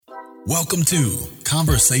Welcome to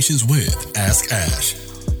Conversations with Ask Ash.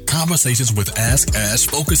 Conversations with Ask Ash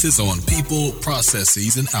focuses on people,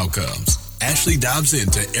 processes, and outcomes. Ashley dives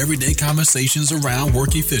into everyday conversations around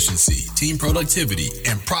work efficiency, team productivity,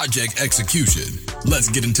 and project execution. Let's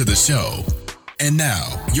get into the show. And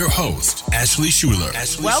now, your host, Ashley Schuler.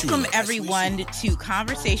 Welcome, everyone, to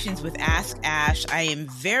Conversations with Ask Ash. I am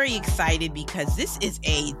very excited because this is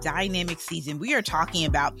a dynamic season. We are talking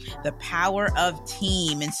about the power of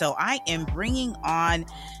team. And so I am bringing on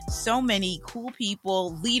so many cool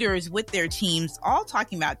people, leaders with their teams, all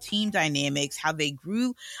talking about team dynamics, how they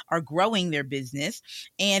are growing their business,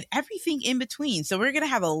 and everything in between. So we're going to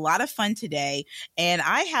have a lot of fun today. And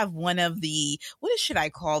I have one of the, what should I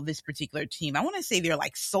call this particular team? I want to say they're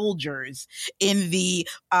like soldiers in the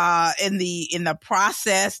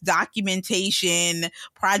process, documentation,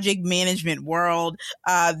 project management world.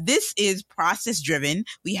 This is Process Driven.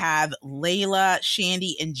 We have Layla,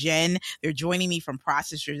 Shandy, and Jen. They're joining me from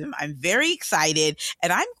Process Driven. I'm very excited,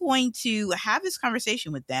 and I'm going to have this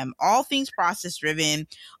conversation with them. All things process driven,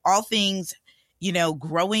 all things,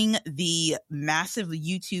 growing the massive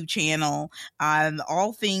YouTube channel,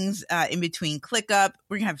 all things in between. ClickUp.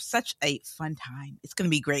 We're going to have such a fun time. It's going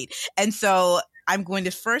to be great. And so I'm going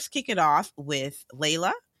to first kick it off with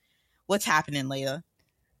Layla. What's happening, Layla?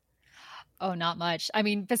 Oh, not much. I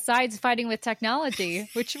mean, besides fighting with technology,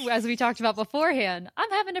 which, as we talked about beforehand, I'm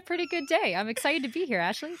having a pretty good day. I'm excited to be here,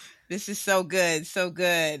 Ashley. This is so good. So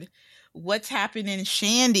good. What's happening,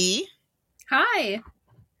 Shandy? Hi.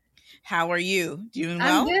 How are you? Doing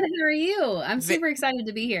well? I'm good. How are you? I'm super excited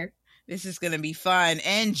to be here. This is going to be fun.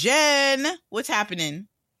 And Jen, what's happening?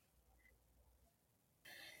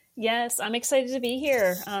 Yes, I'm excited to be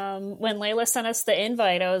here. When Layla sent us the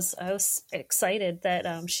invite, I was excited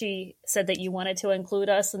that she said that you wanted to include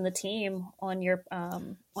us in the team on your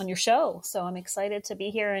show. So I'm excited to be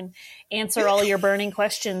here and answer all your burning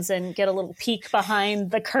questions and get a little peek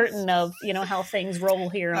behind the curtain of how things roll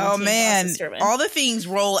here on Team Process Driven. All the things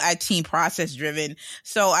roll at Team Process Driven.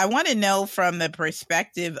 So I want to know from the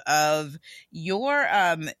perspective of your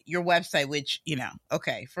website, which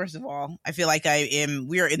okay. First of all, I feel like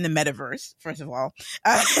we are in the metaverse. First of all,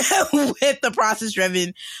 with the Process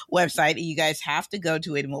Driven website, you guys have to go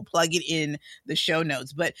to it, and we'll plug it in the show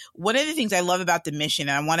notes. But one of the things I love about the mission,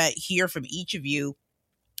 and I want to hear from each of you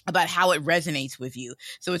about how it resonates with you.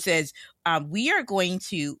 So it says, we are going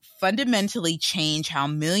to fundamentally change how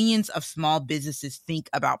millions of small businesses think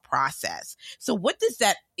about process. So what does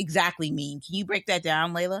that exactly mean? Can you break that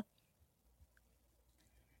down, Layla?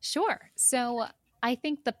 Sure. So I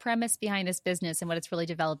think the premise behind this business and what it's really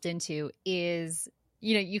developed into is,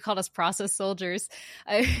 you called us process soldiers.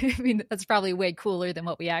 I mean, that's probably way cooler than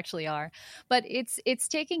what we actually are. But it's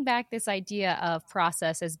taking back this idea of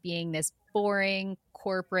process as being this boring,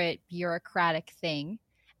 corporate, bureaucratic thing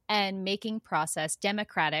and making process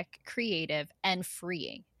democratic, creative, and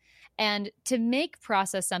freeing. And to make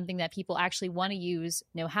process something that people actually want to use,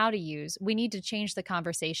 know how to use, we need to change the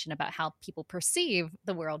conversation about how people perceive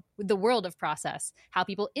the world of process, how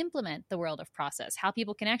people implement the world of process, how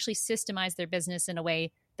people can actually systemize their business in a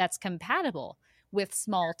way that's compatible with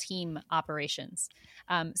small team operations.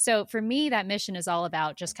 So for me, that mission is all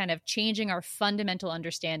about just kind of changing our fundamental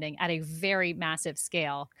understanding at a very massive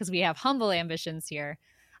scale, because we have humble ambitions here.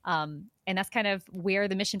 And that's kind of where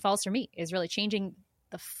the mission falls for me, is really changing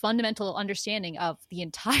the fundamental understanding of the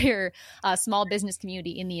entire small business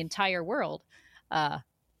community in the entire world,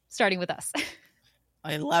 starting with us.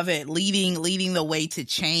 I love it. Leading the way to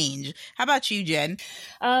change. How about you, Jen?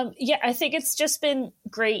 I think it's just been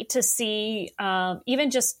great to see,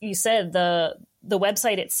 even just, you said the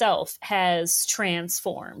website itself has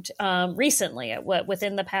transformed recently,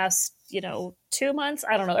 within the past, 2 months.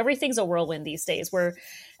 I don't know. Everything's a whirlwind these days, where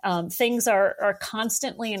things are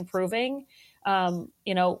constantly improving.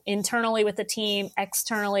 Internally with the team,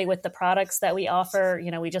 externally with the products that we offer.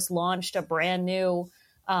 We just launched a brand new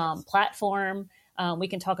platform. We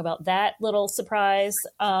can talk about that little surprise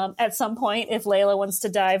at some point if Layla wants to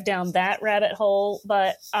dive down that rabbit hole.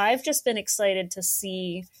 But I've just been excited to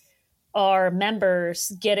see our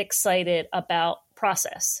members get excited about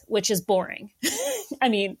process, which is boring. I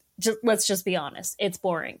mean, let's just be honest. It's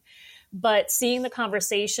boring. But seeing the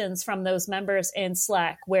conversations from those members in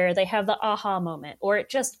Slack where they have the aha moment, or it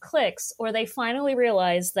just clicks, or they finally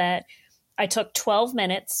realize that I took 12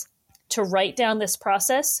 minutes to write down this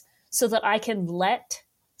process so that I can let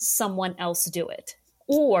someone else do it.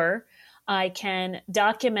 Or I can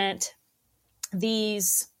document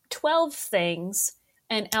these 12 things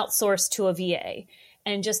and outsource to a VA.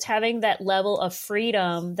 And just having that level of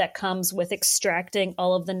freedom that comes with extracting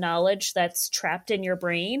all of the knowledge that's trapped in your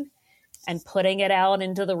brain and putting it out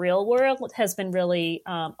into the real world has been really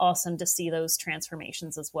awesome to see those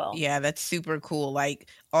transformations as well. Yeah, that's super cool. Like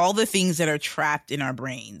all the things that are trapped in our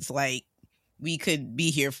brains, like we could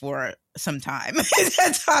be here for some time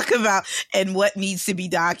to talk about and what needs to be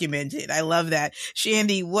documented. I love that.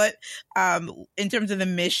 Shandy, what, in terms of the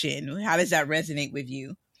mission, how does that resonate with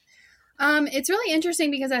you? It's really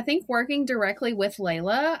interesting because I think working directly with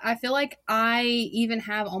Layla, I feel like I even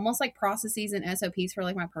have almost like processes and SOPs for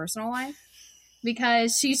like my personal life,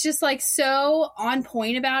 because she's just like so on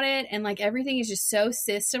point about it, and like everything is just so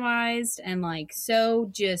systemized and like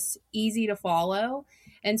so just easy to follow.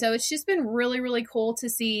 And so it's just been really, really cool to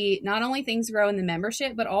see not only things grow in the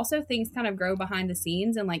membership, but also things kind of grow behind the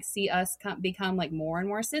scenes and like see us become like more and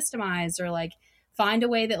more systemized, or like find a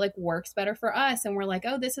way that like works better for us. And we're like,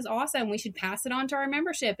 oh, this is awesome. We should pass it on to our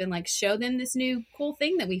membership and like show them this new cool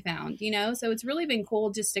thing that we found, you know? So it's really been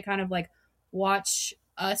cool just to kind of like watch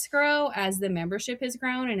us grow as the membership has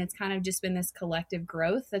grown. And it's kind of just been this collective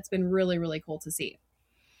growth that's been really, really cool to see.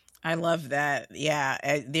 I love that.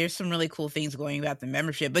 Yeah, there's some really cool things going about the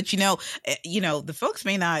membership, but you know, the folks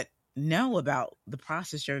may not know about the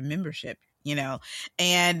process of membership,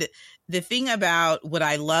 and the thing about what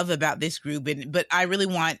I love about this group, but I really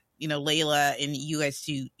want, Layla and you guys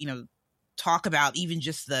to, talk about even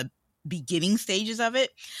just the beginning stages of it.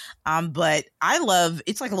 But I love,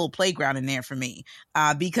 it's like a little playground in there for me,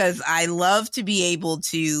 because I love to be able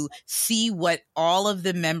to see what all of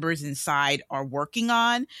the members inside are working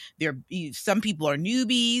on. Some people are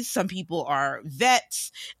newbies, some people are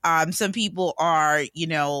vets, some people are,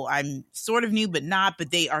 I'm sort of new, but not, but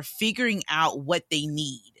they are figuring out what they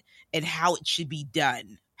need and how it should be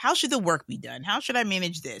done. How should the work be done? How should I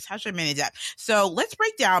manage this? How should I manage that? So let's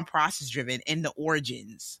break down process driven and the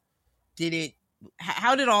origins.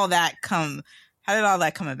 How did all that come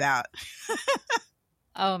about?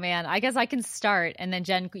 Oh man, I guess I can start, and then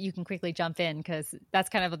Jen, you can quickly jump in, because that's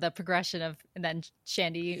kind of the progression of, and then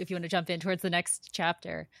Shandy, if you want to jump in towards the next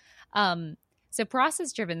chapter. So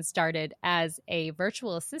process driven started as a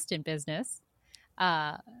virtual assistant business,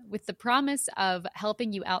 with the promise of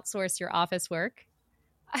helping you outsource your office work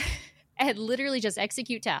and literally just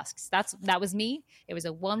execute tasks. That was me. It was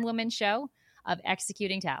a one-woman show of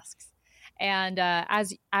executing tasks. And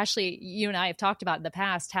as Ashley, you and I have talked about in the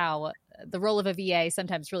past, how the role of a VA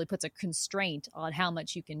sometimes really puts a constraint on how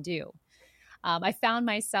much you can do. I found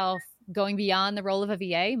myself going beyond the role of a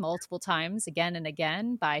VA multiple times, again and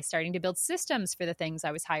again, by starting to build systems for the things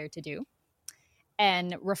I was hired to do.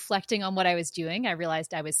 And reflecting on what I was doing, I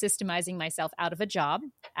realized I was systemizing myself out of a job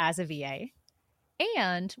as a VA.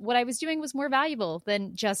 And what I was doing was more valuable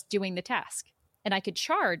than just doing the task. And I could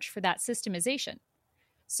charge for that systemization.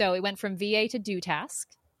 So it went from VA to do task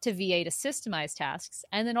to VA to systemize tasks.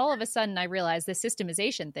 And then all of a sudden I realized the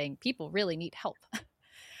systemization thing, people really need help.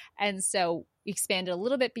 And so we expanded a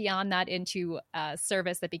little bit beyond that into a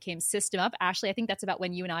service that became System Up. Ashley, I think that's about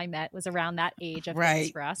when you and I met, was around that age of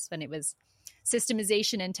things for us, when it was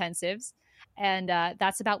systemization intensives. And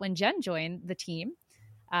that's about when Jen joined the team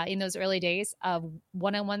in those early days of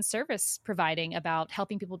one-on-one service providing, about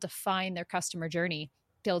helping people define their customer journey,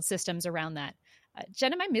 build systems around that.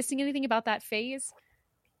 Jen, am I missing anything about that phase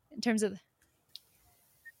in terms of?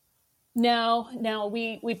 No,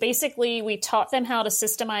 we taught them how to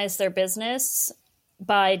systemize their business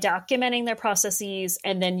by documenting their processes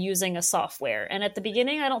and then using a software. And at the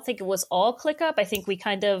beginning, I don't think it was all ClickUp. I think we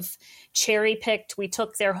kind of cherry picked. We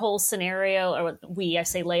took their whole scenario, or I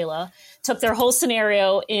say Layla, took their whole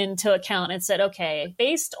scenario into account and said, okay,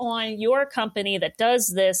 based on your company that does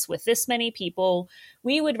this with this many people,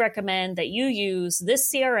 we would recommend that you use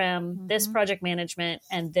this CRM, this project management,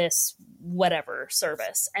 and this whatever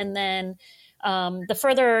service. And then the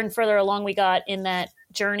further and further along we got in that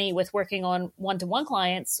journey with working on one-to-one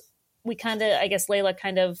clients, we Layla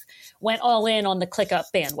kind of went all in on the ClickUp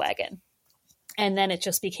bandwagon. And then it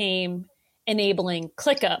just became enabling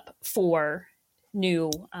ClickUp for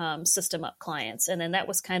new System Up clients. And then that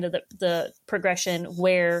was kind of the progression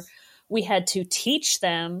where we had to teach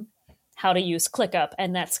them how to use ClickUp.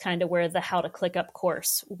 And that's kind of where the How to ClickUp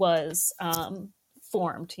course was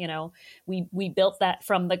formed. We built that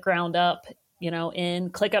from the ground up,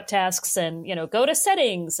 in ClickUp tasks, and, go to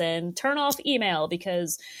settings and turn off email,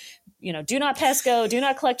 because, do not pass go, do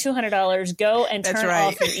not collect $200, go and turn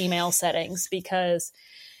off your email settings, because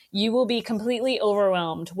you will be completely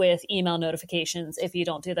overwhelmed with email notifications if you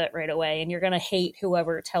don't do that right away. And you're going to hate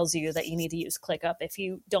whoever tells you that you need to use ClickUp if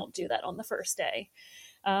you don't do that on the first day.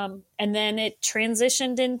 And then it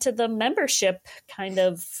transitioned into the membership kind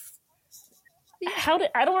of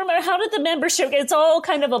I don't remember, how did the membership, it's all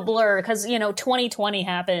kind of a blur because, 2020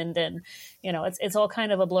 happened and, it's all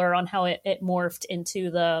kind of a blur on how it morphed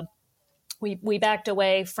into we backed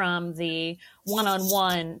away from the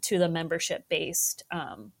one-on-one to the membership based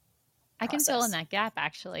I can fill in that gap,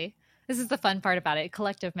 actually. This is the fun part about it,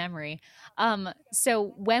 collective memory.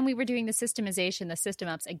 So when we were doing the systemization, the system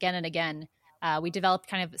ups again and again, we developed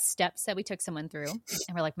kind of steps that we took someone through.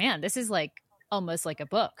 And we're like, man, this is like almost like a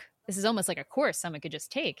book. This is almost like a course someone could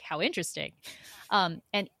just take. How interesting.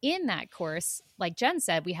 And in that course, like Jen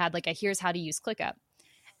said, we had like a here's how to use ClickUp.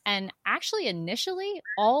 And actually, initially,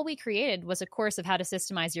 all we created was a course of how to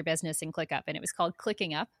systemize your business in ClickUp. And it was called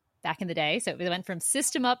Clicking Up back in the day. So we went from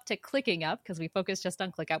System Up to Clicking Up because we focused just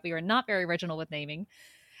on ClickUp. We were not very original with naming.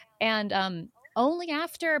 And only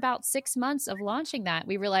after about 6 months of launching that,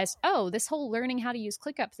 we realized, oh, this whole learning how to use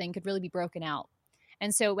ClickUp thing could really be broken out.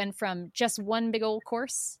 And so it went from just one big old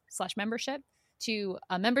course / membership to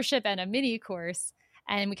a membership and a mini course.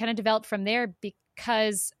 And we kind of developed from there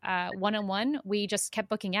because one-on-one, we just kept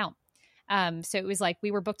booking out. So it was like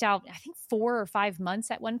we were booked out, I think 4 or 5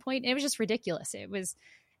 months at one point. And it was just ridiculous. It was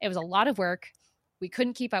a lot of work. We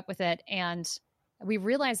couldn't keep up with it. And we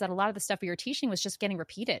realized that a lot of the stuff we were teaching was just getting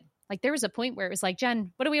repeated. Like there was a point where it was like,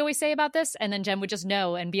 Jen, what do we always say about this? And then Jen would just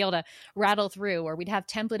know and be able to rattle through, or we'd have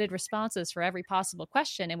templated responses for every possible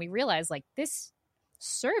question. And we realized like this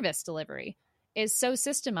service delivery is so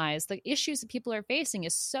systemized. The issues that people are facing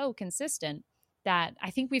is so consistent that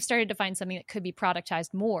I think we've started to find something that could be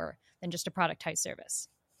productized more than just a productized service.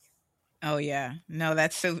 Oh yeah, no,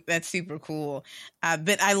 that's super cool.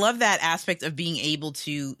 But I love that aspect of being able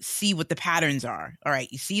to see what the patterns are. All right,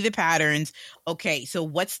 you see the patterns. Okay, so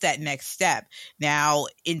what's that next step? Now,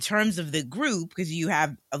 in terms of the group, because you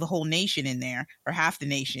have the whole nation in there or half the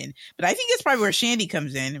nation, but I think that's probably where Shandy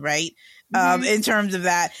comes in, right? Mm-hmm. In terms of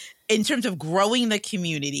that, in terms of growing the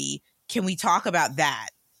community, can we talk about that?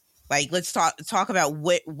 Like, let's talk about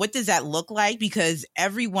what does that look like? Because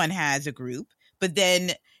everyone has a group, but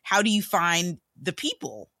then how do you find the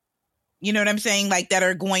people, you know what I'm saying? Like that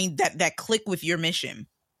are going, that click with your mission.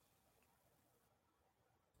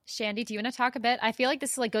 Shandy, do you want to talk a bit? I feel like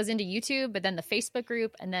this like goes into YouTube, but then the Facebook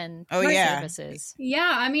group and then services.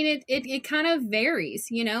 Yeah. I mean, it kind of varies,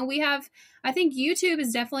 I think YouTube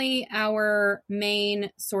is definitely our main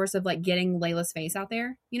source of like getting Layla's face out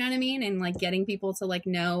there. You know what I mean? And like getting people to like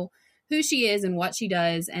know who she is and what she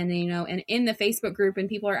does. And, and in the Facebook group and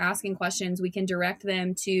people are asking questions, we can direct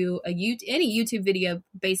them to any YouTube video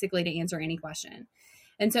basically to answer any question.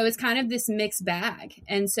 And so it's kind of this mixed bag.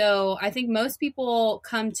 And so I think most people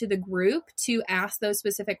come to the group to ask those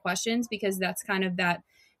specific questions because that's kind of that,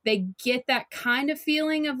 they get that kind of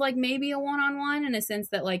feeling of like maybe a one-on-one in a sense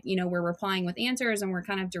that like, we're replying with answers and we're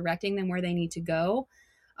kind of directing them where they need to go.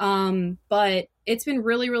 But it's been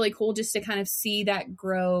really, really cool just to kind of see that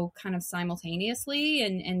grow kind of simultaneously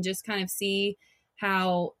and just kind of see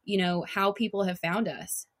how, how people have found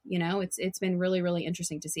us. It's been really, really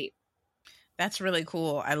interesting to see. That's really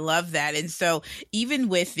cool. I love that. And so even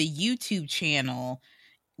with the YouTube channel,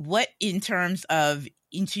 what in terms of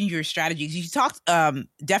into your strategies, you talked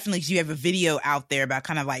definitely, because you have a video out there about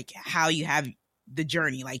kind of like how you have the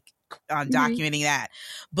journey, like on documenting that.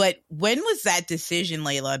 But when was that decision,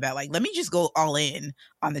 Layla, about like, let me just go all in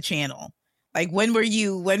on the channel? Like when were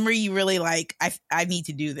you really like, I need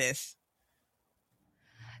to do this?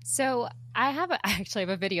 So I actually have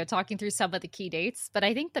a video talking through some of the key dates, but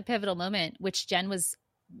I think the pivotal moment, which Jen was,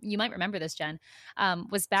 you might remember this, Jen,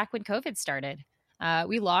 was back when COVID started.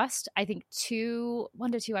 We lost, I think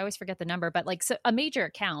 1 to 2, I always forget the number, but like a major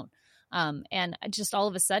account. And just all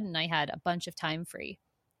of a sudden I had a bunch of time free.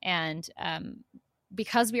 And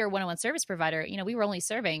because we were a one-on-one service provider, we were only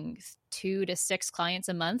serving 2 to 6 clients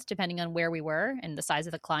a month, depending on where we were and the size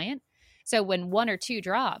of the client. So when 1 or 2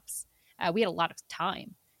 drops, we had a lot of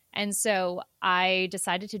time. And so I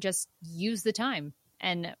decided to just use the time.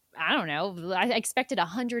 And I don't know, I expected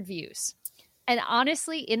 100 views. And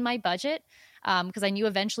honestly, in my budget, because I knew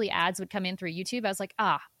eventually ads would come in through YouTube, I was like,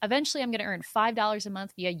 eventually I'm going to earn $5 a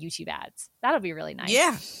month via YouTube ads. That'll be really nice.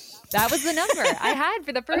 Yeah. That was the number I had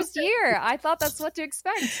for the first year. I thought that's what to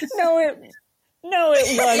expect. No, it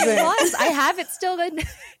wasn't. It was. I have it still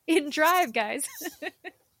in Drive, guys.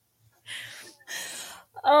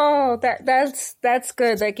 Oh, that's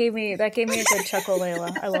good. That gave me a good chuckle,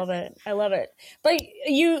 Layla. I love it. But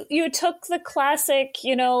you took the classic,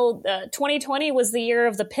 2020 was the year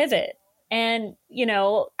of the pivot. And,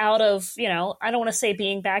 out of, I don't want to say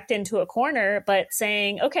being backed into a corner, but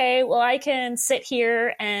saying, okay, well, I can sit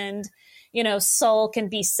here and, sulk and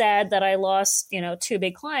be sad that I lost, 2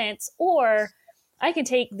 big clients, or I can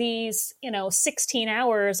take these, 16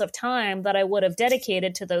 hours of time that I would have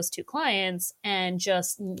dedicated to those 2 clients and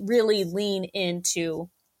just really lean into,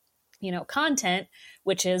 content,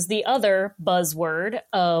 which is the other buzzword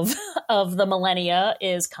of of the millennia,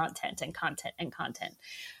 is content and content and content.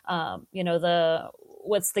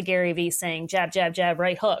 What's the Gary Vee saying? Jab, jab, jab,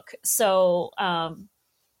 right hook. So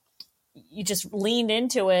you just leaned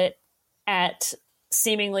into it at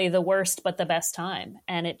seemingly the worst but the best time,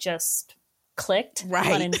 and it just clicked,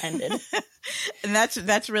 right. Unintended. And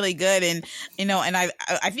that's really good. And and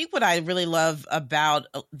I think what I really love about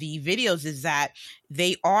the videos is that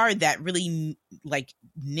they are that really like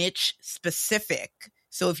niche specific.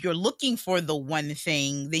 So if you're looking for the one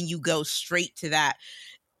thing, then you go straight to that.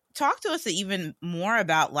 Talk to us even more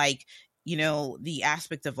about like, the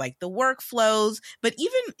aspect of like the workflows, but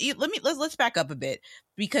even let's back up a bit,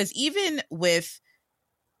 because even with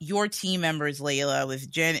your team members, Layla, with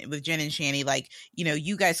Jen and Shani, like,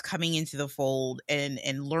 you guys coming into the fold and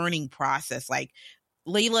learning process, like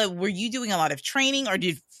Layla, were you doing a lot of training, or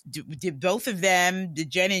did both of them, did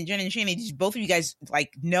Jen and Shani, did both of you guys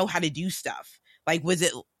like know how to do stuff? Like, was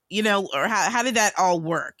it, or how did that all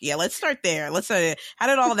work? Yeah, let's start there. How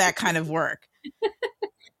did all that kind of work?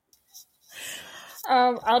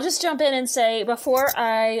 I'll just jump in and say, before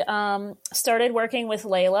I started working with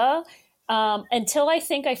Layla, until I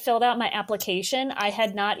think I filled out my application, I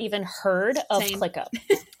had not even heard of Same. ClickUp.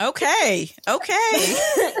 Okay.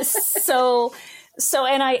 So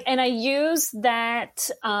I use that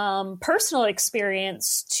personal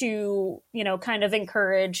experience to, kind of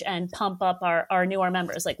encourage and pump up our newer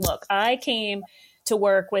members. Like, look, I came to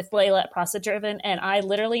work with Layla at Process Driven, and I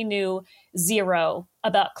literally knew zero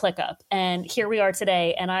about ClickUp. And here we are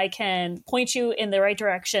today, and I can point you in the right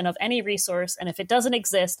direction of any resource. And if it doesn't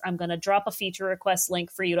exist, I'm going to drop a feature request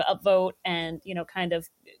link for you to upvote and, kind of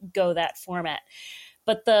go that format.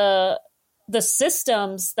 But the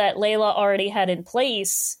systems that Layla already had in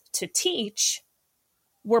place to teach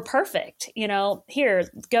were perfect. Here,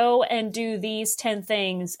 go and do these 10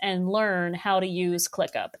 things and learn how to use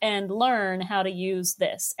ClickUp and learn how to use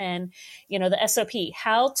this. And, the SOP,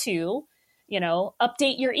 how to,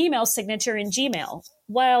 update your email signature in Gmail.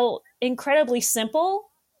 While incredibly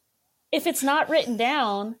simple, if it's not written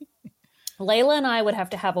down, Layla and I would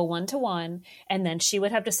have to have a one-to-one, and then she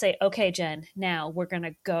would have to say, okay, Jen, now we're going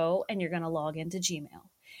to go and you're going to log into Gmail.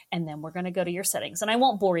 And then we're going to go to your settings. And I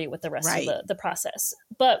won't bore you with the rest of the process.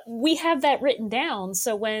 But we have that written down.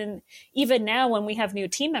 So even now when we have new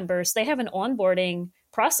team members, they have an onboarding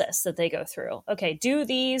process that they go through. Okay, do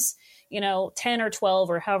these, 10 or 12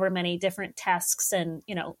 or however many different tasks, and,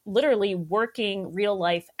 literally working real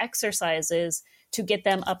life exercises to get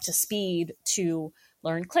them up to speed to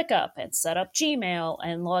learn ClickUp and set up Gmail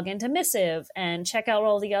and log into Missive and check out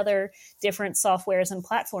all the other different softwares and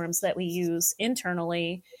platforms that we use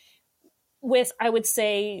internally, with, I would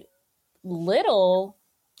say, little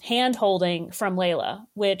hand-holding from Layla,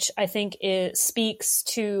 which I think speaks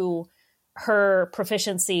to her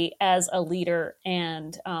proficiency as a leader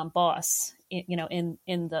and boss, in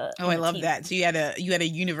the I love team. that. So you had a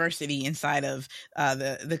university inside of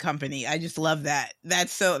the company. I just love that.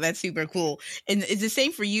 That's super cool. And is the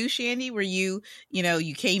same for you, Shani? Were you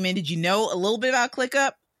came in, did you know a little bit about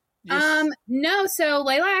ClickUp? No. So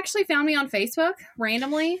Layla actually found me on Facebook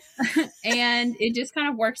randomly and it just kind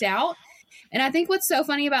of worked out. And I think what's so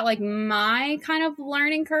funny about like my kind of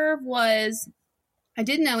learning curve was I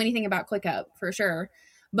didn't know anything about ClickUp for sure,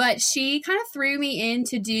 but she kind of threw me in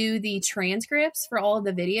to do the transcripts for all of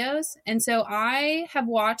the videos. And so I have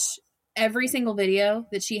watched every single video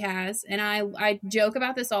that she has. And I joke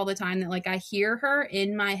about this all the time that like I hear her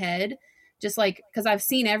in my head, just like, cause I've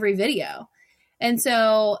seen every video. And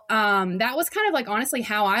so that was kind of like honestly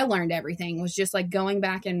how I learned everything, was just like going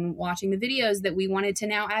back and watching the videos that we wanted to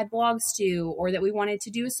now add blogs to, or that we wanted to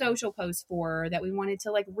do a social post for, or that we wanted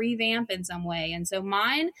to like revamp in some way. And so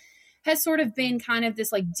mine has sort of been kind of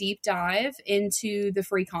this like deep dive into the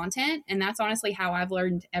free content. And that's honestly how I've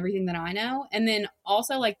learned everything that I know. And then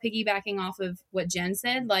also like piggybacking off of what Jen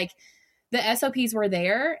said, like the SOPs were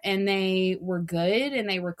there and they were good and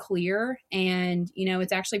they were clear. And,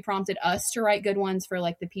 it's actually prompted us to write good ones for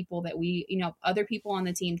like the people that we, other people on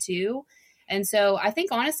the team too. And so I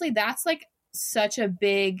think honestly, that's like such a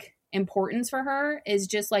big importance for her, is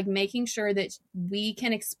just like making sure that we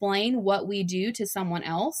can explain what we do to someone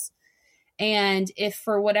else. And if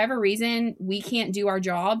for whatever reason we can't do our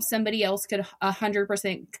job, somebody else could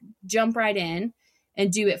 100% jump right in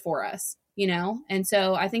and do it for us, And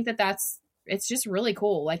so I think it's just really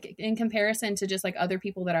cool. Like in comparison to just like other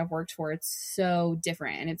people that I've worked for, it's so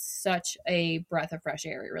different and it's such a breath of fresh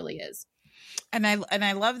air. It really is. And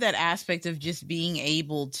I love that aspect of just being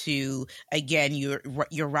able to, again,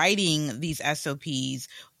 you're writing these SOPs,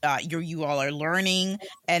 you all are learning,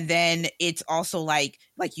 and then it's also like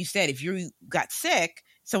you said, if you got sick,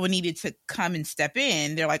 someone needed to come and step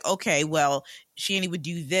in. They're like, okay, well, Shandy would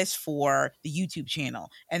do this for the YouTube channel,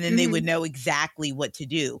 and then they would know exactly what to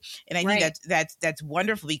do. And I think that's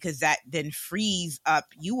wonderful, because that then frees up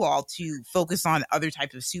you all to focus on other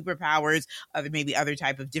types of superpowers, maybe other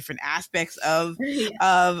type of different aspects of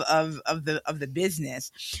the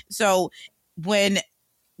business. So when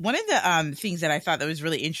one of the things that I thought that was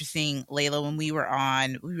really interesting, Layla, when we were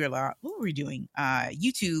what were we doing?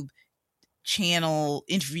 YouTube channel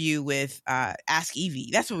interview with Ask Evie.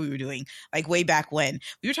 That's what we were doing, like way back when.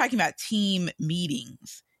 We were talking about team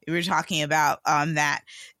meetings. We were talking about that.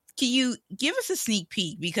 Can you give us a sneak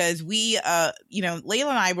peek? Because we, Layla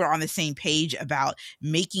and I were on the same page about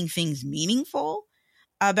making things meaningful.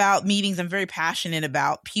 About meetings, I'm very passionate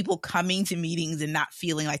about people coming to meetings and not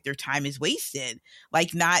feeling like their time is wasted,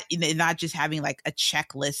 like not just having like a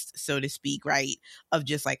checklist, so to speak, right? Of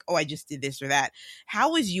just like, oh, I just did this or that.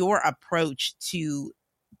 How was your approach to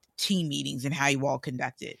team meetings and how you all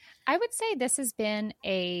conducted? I would say this has been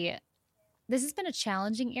a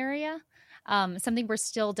challenging area. Something we're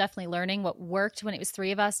still definitely learning. What worked when it was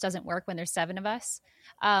 3 of us doesn't work when there's 7 of us.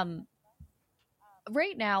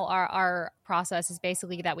 Right now, our process is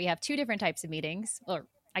basically that we have 2 different types of meetings, or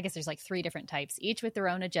I guess there's like 3 different types, each with their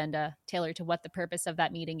own agenda tailored to what the purpose of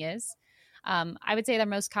that meeting is. I would say the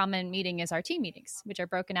most common meeting is our team meetings, which are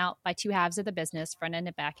broken out by 2 halves of the business, front end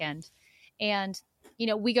and back end. And,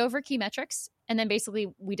 we go over key metrics, and then basically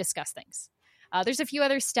we discuss things. There's a few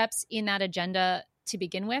other steps in that agenda to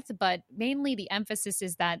begin with, but mainly the emphasis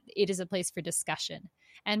is that it is a place for discussion.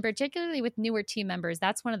 And particularly with newer team members,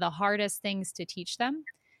 that's one of the hardest things to teach them,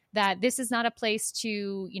 that this is not a place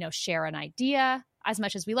to, share an idea as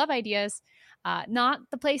much as we love ideas, not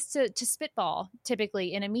the place to spitball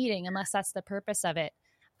typically in a meeting, unless that's the purpose of it.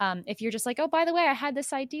 If you're just like, oh, by the way, I had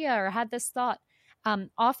this idea or I had this thought.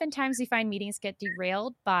 Oftentimes we find meetings get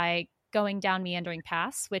derailed by going down meandering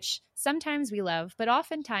paths, which sometimes we love, but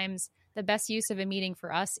oftentimes the best use of a meeting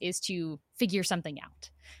for us is to figure something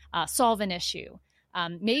out, solve an issue.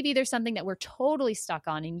 Maybe there's something that we're totally stuck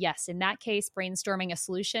on. And yes, in that case, brainstorming a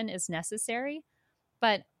solution is necessary.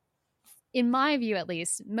 But in my view, at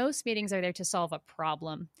least, most meetings are there to solve a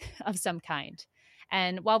problem of some kind.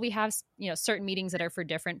 And while we have, certain meetings that are for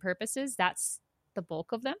different purposes, that's the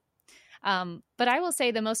bulk of them. But I will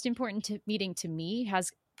say the most important meeting to me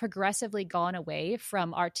has progressively gone away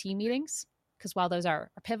from our team meetings, because while those are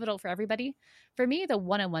pivotal for everybody, for me, the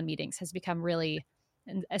one-on-one meetings has become really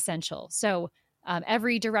essential. So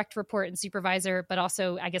every direct report and supervisor, but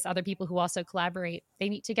also, I guess, other people who also collaborate, they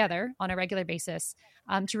meet together on a regular basis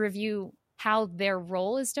to review how their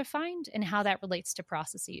role is defined and how that relates to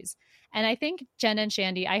processes. And I think Jen and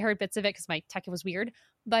Shandy, I heard bits of it because my tech was weird,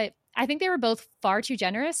 but I think they were both far too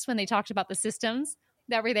generous when they talked about the systems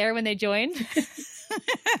that were there when they joined.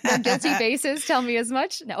 Their guilty faces tell me as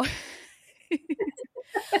much. No.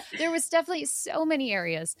 There was definitely so many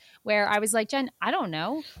areas where I was like, Jen, I don't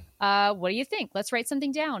know. What do you think? Let's write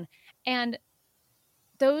something down. And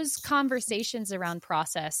those conversations around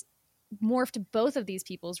process morphed both of these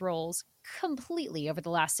people's roles completely over the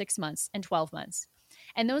last 6 months and 12 months.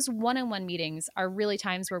 And those one-on-one meetings are really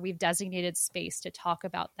times where we've designated space to talk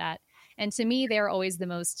about that. And to me, they're always the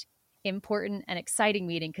most important and exciting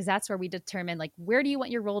meeting, because that's where we determine, like, where do you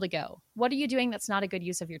want your role to go? What are you doing that's not a good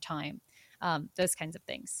use of your time? Those kinds of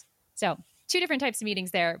things. So 2 different types of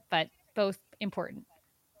meetings there, but both important.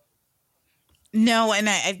 No, and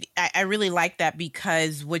I really like that,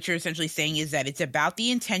 because what you're essentially saying is that it's about the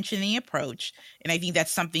intention and the approach. And I think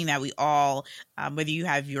that's something that we all, whether you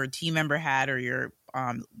have your team member hat or your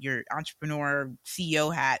entrepreneur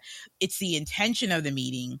CEO hat, it's the intention of the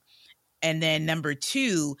meeting. And then number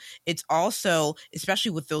 2, it's also,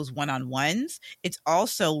 especially with those one-on-ones, it's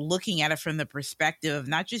also looking at it from the perspective of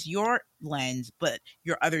not just your lens, but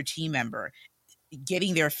your other team member,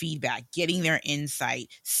 getting their feedback, getting their insight,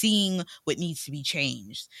 seeing what needs to be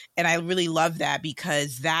changed. And I really love that,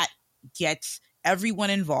 because that gets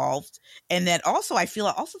everyone involved. And that also, I feel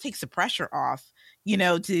it also takes the pressure off,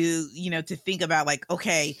 to think about, like,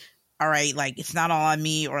 okay, all right, like, it's not all on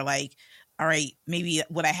me, or like, all right, maybe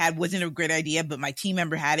what I had wasn't a great idea, but my team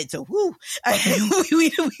member had it. So whoo,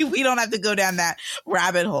 we don't have to go down that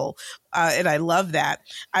rabbit hole. And I love that.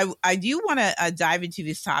 I do want to dive into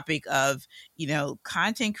this topic of,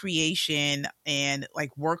 content creation and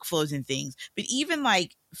like workflows and things, but even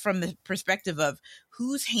like from the perspective of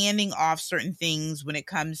who's handing off certain things when it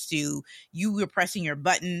comes to you were pressing your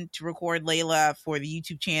button to record Layla for the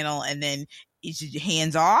YouTube channel, and then it's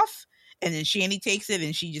hands off, and then Shandy takes it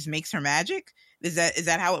and she just makes her magic. Is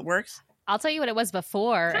that how it works? I'll tell you what it was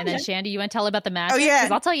before, and then Shandy, you want to tell about the magic? Oh yeah,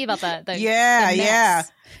 'cause I'll tell you about the the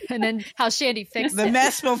mess, and then how Shandy fixed the it.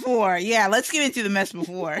 mess before. Yeah, let's get into the mess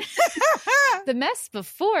before. The mess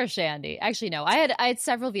before Shandy. Actually, no, I had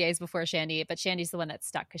several VAs before Shandy, but Shandy's the one that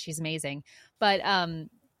stuck because she's amazing. But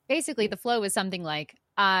basically, the flow was something like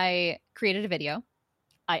I created a video,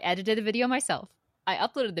 I edited the video myself, I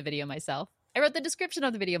uploaded the video myself, I wrote the description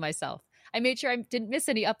of the video myself. I made sure I didn't miss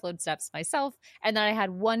any upload steps myself. And then I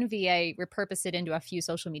had one VA repurpose it into a few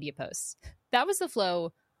social media posts. That was the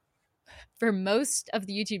flow for most of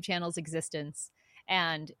the YouTube channel's existence.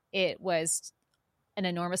 And it was an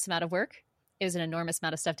enormous amount of work. It was an enormous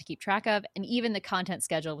amount of stuff to keep track of. And even the content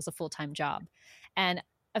schedule was a full-time job. And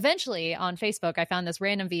eventually on Facebook, I found this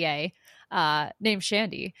random VA named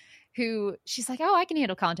Shandy, who she's like, oh, I can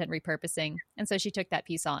handle content repurposing. And so she took that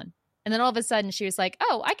piece on. And then all of a sudden she was like,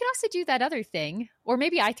 oh, I can also do that other thing. Or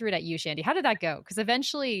maybe I threw it at you, Shandy. How did that go? Because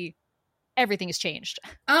eventually everything has changed.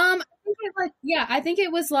 I think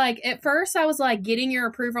it was like, at first I was like getting your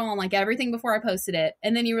approval on like everything before I posted it.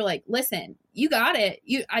 And then you were like, listen, you got it.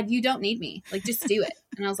 You don't need me. Like, just do it.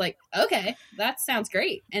 And I was like, okay, that sounds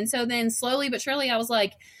great. And so then slowly but surely I was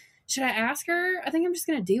like, should I ask her? I think I'm just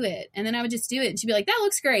going to do it. And then I would just do it. And she'd be like, that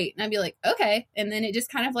looks great. And I'd be like, okay. And then it just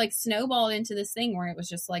kind of like snowballed into this thing where it was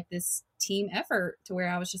just like this team effort to where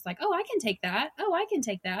I was just like, oh, I can take that. Oh, I can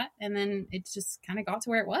take that. And then it just kind of got to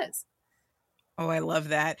where it was. Oh, I love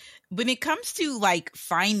that. When it comes to like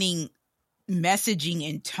finding messaging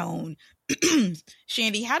and tone,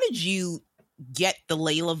 Shandy, how did you get the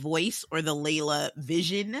Layla voice or the Layla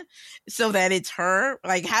vision so that it's her?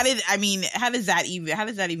 Like, how does that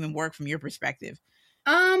even work from your perspective?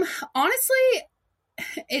 Honestly,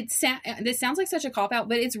 this sounds like such a cop out,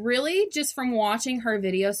 but it's really just from watching her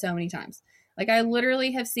video so many times. Like, I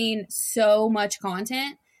literally have seen so much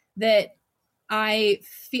content that I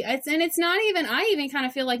feel it's not even, I even kind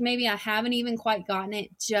of feel like maybe I haven't even quite gotten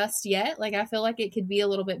it just yet. Like, I feel like it could be a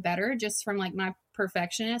little bit better just from like my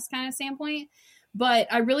perfectionist kind of standpoint. But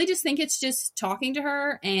I really just think it's just talking to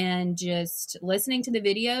her and just listening to the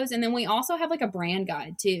videos. And then we also have like a brand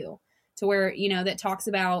guide too, to where, that talks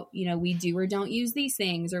about, we do or don't use these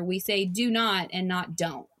things, or we say do not and not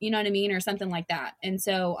don't, you know what I mean? Or something like that. And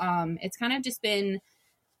so it's kind of just been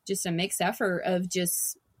just a mixed effort of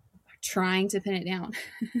just trying to pin it down.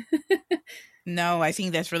 No, I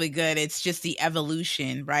think that's really good. It's just the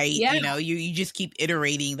evolution, right? Yeah. You just keep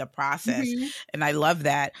iterating the process. Mm-hmm. And I love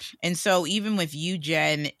that. And so even with you,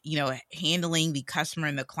 Jen, handling the customer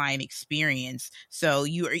and the client experience. So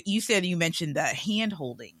you said, you mentioned the hand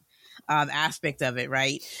holding aspect of it,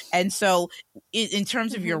 right? And so in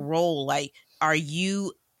terms of your role, like, are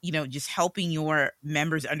you, just helping your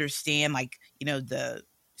members understand, like, the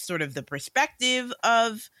sort of the perspective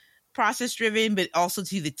of process driven, but also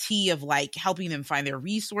to the T of like helping them find their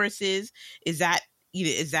resources? Is that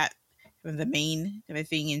the main kind of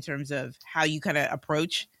thing in terms of how you kind of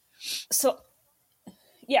approach? So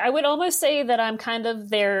yeah, I would almost say that I'm kind of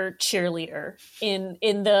their cheerleader in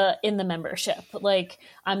the membership. Like,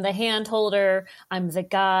 I'm the hand holder, I'm the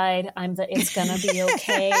guide, I'm the it's gonna be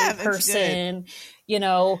okay person.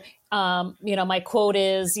 My quote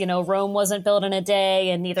is, Rome wasn't built in a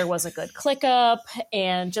day, and neither was a good ClickUp,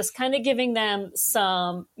 and just kind of giving them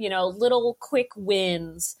some, little quick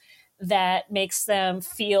wins that makes them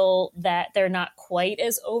feel that they're not quite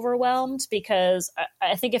as overwhelmed. Because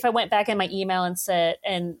I think if I went back in my email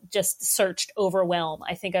and just searched overwhelm,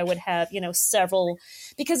 I think I would have, several,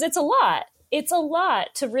 because it's a lot. It's a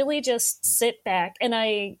lot to really just sit back. And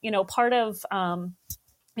I, part of,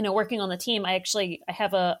 working on the team, I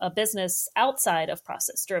have a business outside of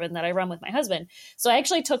Process Driven that I run with my husband. So I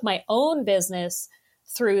actually took my own business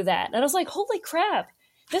through that. And I was like, holy crap,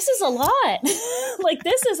 this is a lot. Like,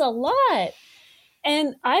 this is a lot.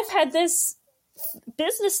 And I've had this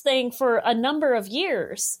business thing for a number of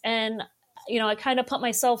years. And, I kind of put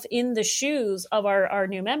myself in the shoes of our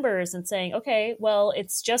new members and saying, okay, well,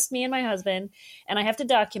 it's just me and my husband, and I have to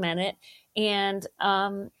document it. And,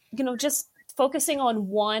 just focusing on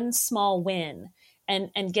one small win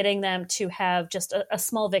and getting them to have just a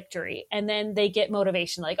small victory. And then they get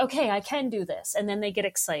motivation, like, okay, I can do this. And then they get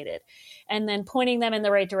excited. And then pointing them in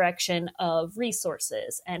the right direction of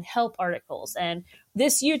resources and help articles. And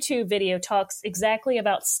this YouTube video talks exactly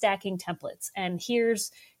about stacking templates. And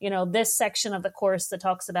here's, this section of the course that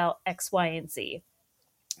talks about X, Y, and Z.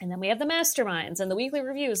 And then we have the masterminds and the weekly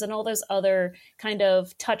reviews and all those other kind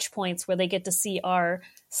of touch points where they get to see our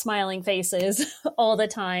smiling faces all the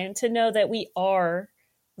time, to know that we are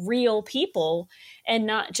real people and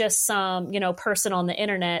not just some, person on the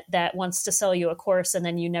internet that wants to sell you a course and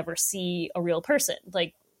then you never see a real person.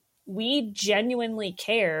 Like, we genuinely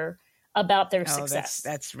care about their success.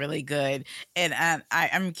 That's really good. And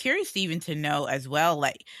I'm curious even to know as well,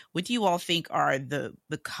 like, what do you all think are the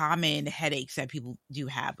common headaches that people do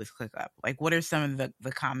have with ClickUp? Like, what are some of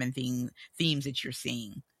the common themes that you're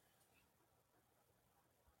seeing?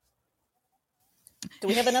 Do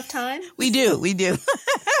we have enough time? We do.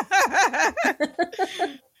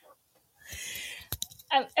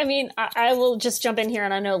 I mean, I will just jump in here,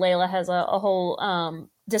 and I know Layla has a whole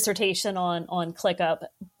dissertation on ClickUp,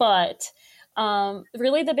 but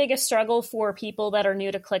really the biggest struggle for people that are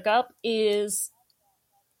new to ClickUp is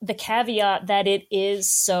the caveat that it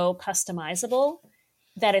is so customizable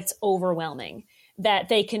that it's overwhelming, that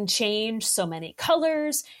they can change so many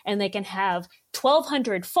colors and they can have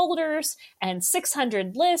 1,200 folders and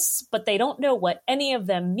 600 lists, but they don't know what any of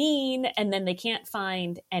them mean, and then they can't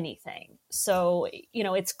find anything. So,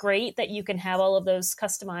 it's great that you can have all of those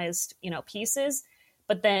customized, pieces,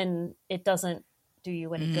 but then it doesn't do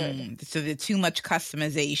you any good. So there's too much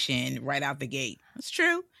customization right out the gate. That's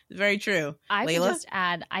true. It's very true. I Layla? would just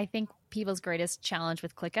add, I think people's greatest challenge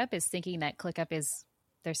with ClickUp is thinking that ClickUp is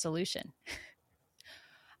their solution.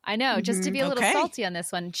 I know, just to be a little salty on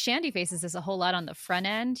this one, Shandy faces this a whole lot on the front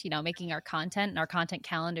end, making our content and our content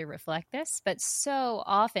calendar reflect this. But so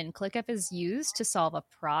often ClickUp is used to solve a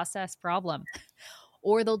process problem.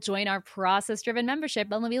 Or they'll join our process-driven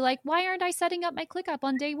membership and they'll be like, why aren't I setting up my ClickUp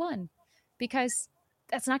on day one? Because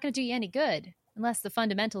that's not going to do you any good unless the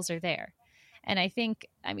fundamentals are there. And I think,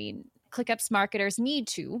 ClickUp's marketers need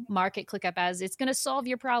to market ClickUp as it's going to solve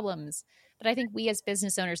your problems. But I think we as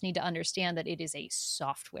business owners need to understand that it is a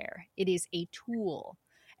software. It is a tool.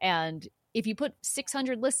 And if you put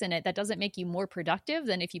 600 lists in it, that doesn't make you more productive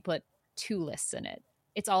than if you put 2 lists in it.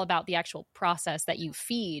 It's all about the actual process that you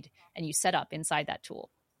feed and you set up inside that tool,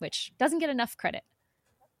 which doesn't get enough credit.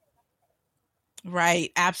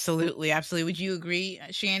 Right. Absolutely. Would you agree,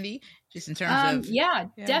 Shandy? Just in terms of... Yeah,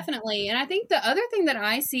 definitely. And I think the other thing that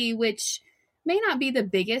I see, which may not be the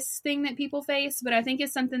biggest thing that people face, but I think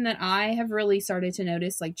is something that I have really started to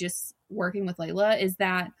notice, like just working with Layla, is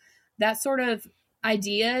that sort of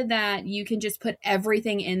idea that you can just put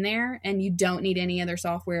everything in there and you don't need any other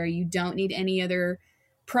software. You don't need any other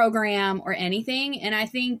program or anything. And I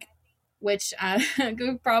think, which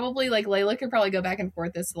could probably, like, Layla could probably go back and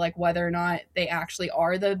forth as to like whether or not they actually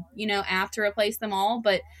are the, app to replace them all.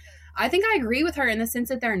 But I think I agree with her in the sense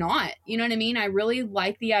that they're not, you know what I mean? I really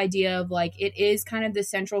like the idea of like, it is kind of the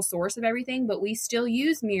central source of everything, but we still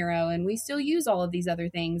use Miro and we still use all of these other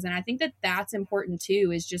things. And I think that that's important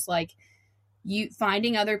too, is just like you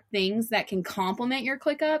finding other things that can complement your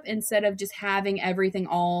ClickUp instead of just having everything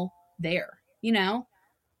all there,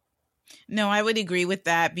 No, I would agree with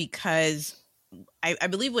that, because I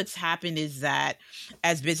believe what's happened is that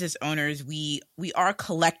as business owners, we are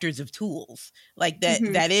collectors of tools, like that.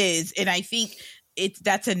 Mm-hmm. That is, and I think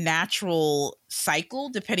that's a natural cycle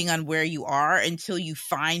depending on where you are until you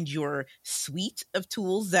find your suite of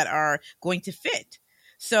tools that are going to fit.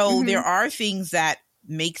 So there are things that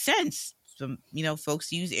make sense. Some,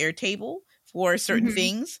 folks use Airtable for certain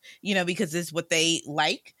things, because it's what they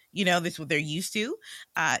like. This is what they're used to,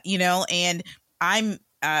 and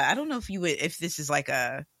I don't know if this is like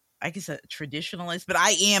a traditionalist, but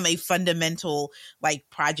I am a fundamental, like,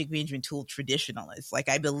 project management tool traditionalist. Like,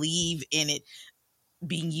 I believe in it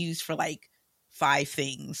being used for like 5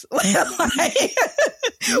 things,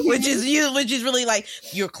 which is really like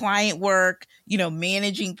your client work,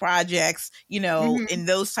 managing projects, and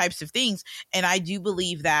those types of things. And I do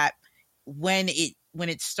believe that when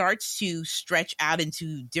it starts to stretch out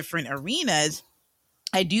into different arenas,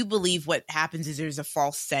 I do believe what happens is there's a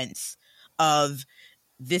false sense of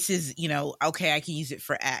this is, okay, I can use it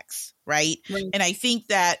for X, right? And I think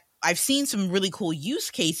that I've seen some really cool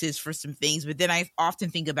use cases for some things, but then I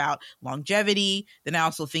often think about longevity. Then I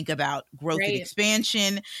also think about growth and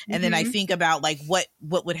expansion. And then I think about like what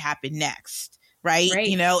would happen next, right?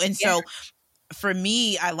 And so for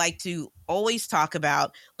me, I like to always talk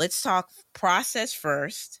about, let's talk process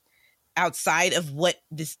first, outside of what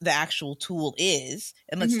the actual tool is,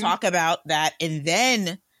 and let's Mm-hmm. talk about that, and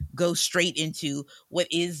then go straight into what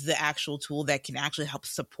is the actual tool that can actually help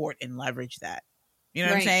support and leverage that. You know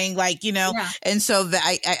what I'm Right. saying? Like, you know, Yeah. and so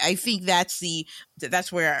I think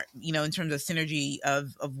that's where, you know, in terms of synergy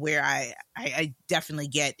of where I definitely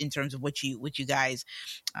get in terms of what you guys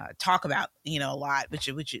talk about, you know, a lot, which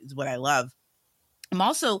is what I love. I'm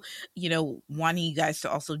also, you know, wanting you guys to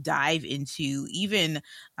also dive into even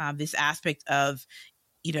this aspect of,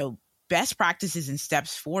 you know, best practices and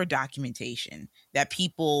steps for documentation that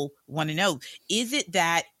people want to know. Is it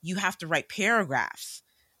that you have to write paragraphs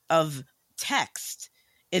of text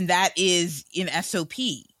and that is in SOP?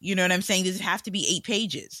 You know what I'm saying? Does it have to be 8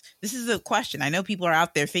 pages? This is a question. I know people are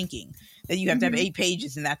out there thinking that you have to have 8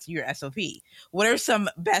 pages and that's your SOP. What are some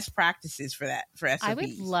best practices for that, for SOPs? I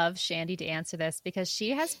would love Shandy to answer this because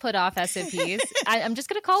she has put off SOPs. I'm just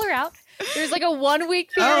going to call her out. There's like a 1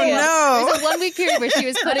 week period. Oh, no. There's a 1 week period where she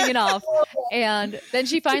was putting it off. And then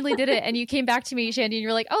she finally did it. And you came back to me, Shandy, and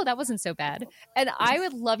you're like, oh, that wasn't so bad. And I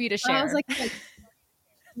would love you to share. I was like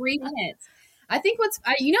 3 minutes. I think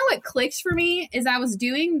you know what clicked for me is I was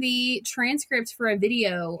doing the transcript for a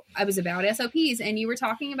video I was about SOPs, and you were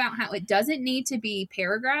talking about how it doesn't need to be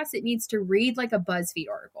paragraphs. It needs to read like a BuzzFeed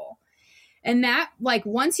article. And that, like,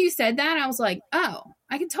 once you said that, I was like, oh,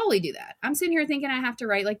 I could totally do that. I'm sitting here thinking I have to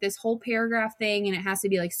write like this whole paragraph thing and it has to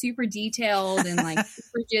be like super detailed and like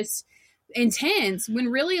super just intense, when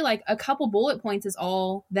really like a couple bullet points is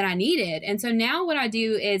all that I needed. And so now what I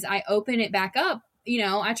do is I open it back up. You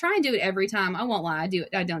know, I try and do it every time. I won't lie.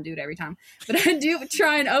 I don't do it every time, but I do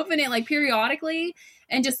try and open it like periodically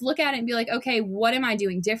and just look at it and be like, okay, what am I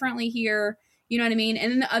doing differently here? You know what I mean?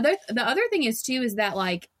 And then the other thing is too, is that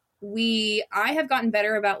like I have gotten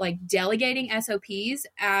better about like delegating SOPs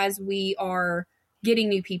as we are getting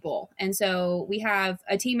new people. And so we have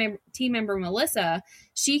a team member, Melissa.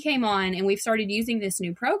 She came on and we've started using this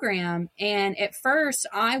new program. And at first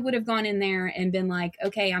I would have gone in there and been like,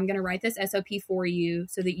 okay, I'm going to write this SOP for you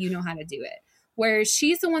so that you know how to do it. Whereas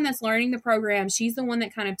she's the one that's learning the program. She's the one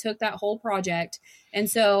that kind of took that whole project. And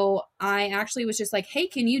so I actually was just like, hey,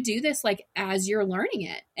 can you do this like as you're learning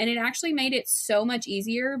it? And it actually made it so much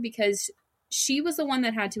easier because she was the one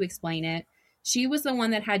that had to explain it. She was the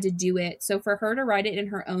one that had to do it. So for her to write it in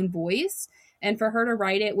her own voice and for her to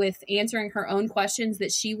write it with answering her own questions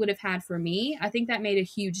that she would have had for me, I think that made a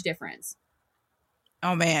huge difference.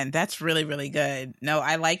 Oh man, that's really, really good. No,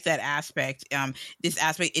 I like that aspect. This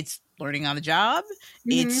aspect, it's learning on the job.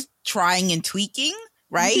 Mm-hmm. It's trying and tweaking,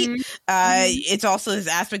 right? It's also this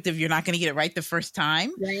aspect of you're not going to get it right the first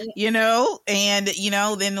time, Right. you know, and, you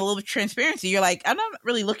know, then a little bit of transparency. You're like, I'm not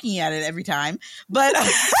really looking at it every time, but,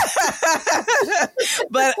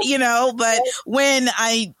 but, you know, but when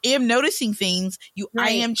I am noticing things, I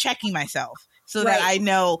Right. am checking myself so Right. that I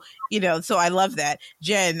know, you know, so I love that.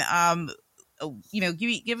 Jen, you know,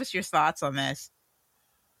 give us your thoughts on this.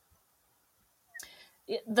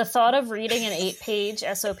 The thought of reading an 8-page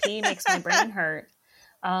SOP makes my brain hurt.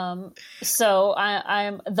 So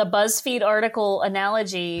I'm the BuzzFeed article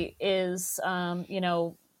analogy is, you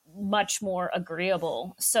know, much more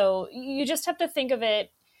agreeable. So you just have to think of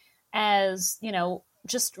it as, you know,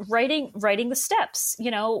 just writing the steps.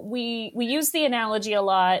 You know, we use the analogy a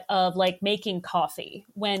lot of like making coffee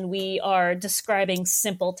when we are describing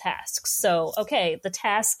simple tasks. So, okay, the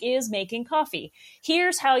task is making coffee.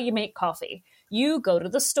 Here's how you make coffee. You go to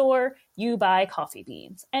the store, you buy coffee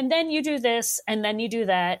beans, and then you do this, and then you do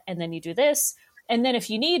that, and then you do this. And then if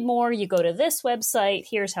you need more, you go to this website.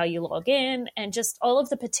 Here's how you log in, and just all of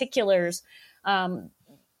the particulars.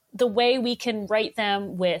 The way we can write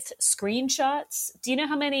them with screenshots. Do you know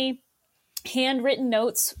how many handwritten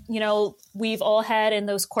notes, you know, we've all had in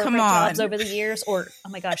those corporate jobs over the years? Or, oh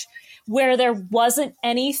my gosh, where there wasn't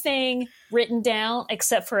anything written down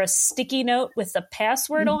except for a sticky note with the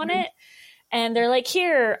password on it. And they're like,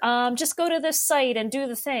 here, just go to this site and do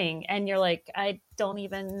the thing. And you're like, I don't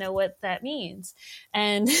even know what that means.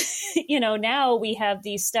 And, you know, now we have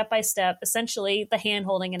these step-by-step, essentially the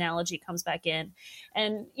hand-holding analogy comes back in.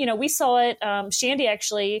 And, you know, we saw it. Shandy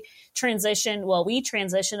actually we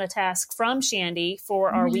transitioned a task from Shandy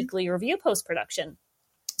for our weekly review post-production.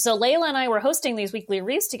 So Layla and I were hosting these weekly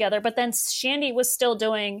reviews together, but then Shandy was still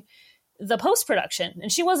doing the post-production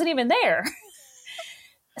and she wasn't even there.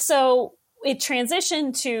 So it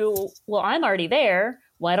transitioned to, well, I'm already there.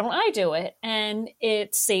 Why don't I do it? And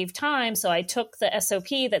it saved time. So I took the SOP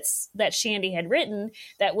that Shandy had written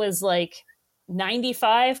that was like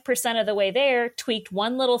 95% of the way there, tweaked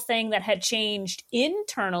one little thing that had changed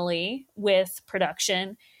internally with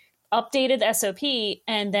production, updated the SOP,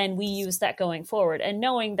 and then we use that going forward, and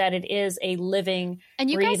knowing that it is a living, and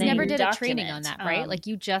you guys never did document. a training on that, right? Like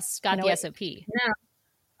you just got the SOP. No,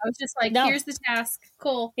 I was just like, here's the task.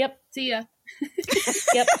 Cool. Yep. See ya.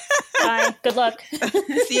 Yep. Bye. Good luck.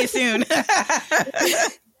 See you soon.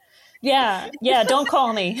 Yeah. Don't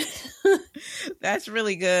call me. That's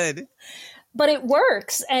really good. But it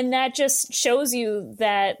works, and that just shows you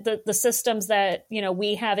that the systems that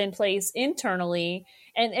we have in place internally,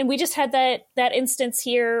 and we just had that instance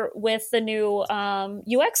here with the new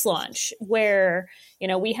UX launch, where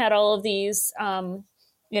we had all of these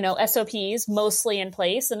SOPs mostly in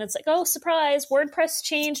place, and it's like, oh, surprise, WordPress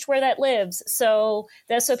changed where that lives, so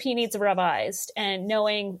the SOP needs revised. And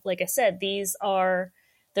knowing, like I said, they're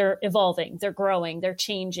evolving, they're growing, they're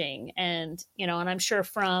changing, and and I'm sure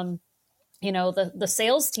from the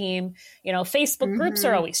sales team, Facebook groups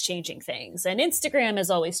are always changing things, and Instagram is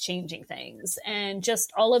always changing things, and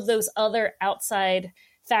just all of those other outside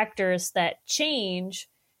factors that change,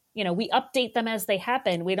 we update them as they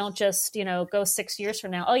happen. We don't just, go 6 years from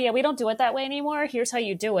now, oh yeah, we don't do it that way anymore. Here's how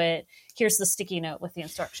you do it. Here's the sticky note with the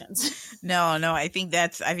instructions. No, I think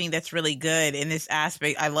that's really good in this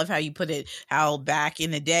aspect. I love how you put it, how back in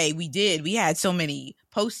the day we had so many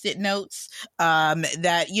Post-it notes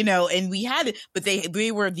that, and we had it, but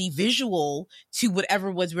they were the visual to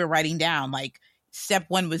whatever was we were writing down. Like step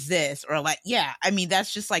 1 was this, or like, yeah, I mean,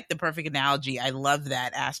 that's just like the perfect analogy. I love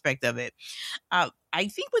that aspect of it. I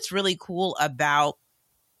think what's really cool about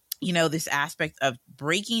this aspect of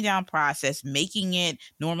breaking down process, making it,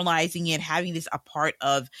 normalizing it, having this a part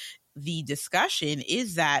of the discussion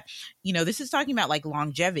is that, this is talking about like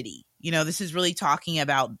longevity. This is really talking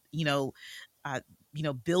about,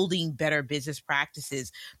 building better business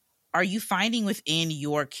practices. Are you finding within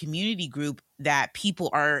your community group that people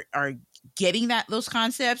are getting those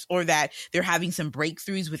concepts, or that they're having some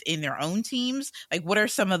breakthroughs within their own teams? Like, what are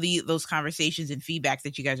some of those conversations and feedbacks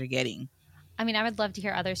that you guys are getting? I mean, I would love to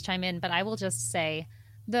hear others chime in, but I will just say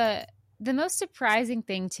the most surprising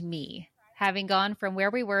thing to me, having gone from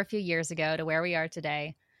where we were a few years ago to where we are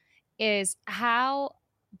today, is how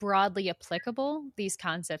broadly applicable these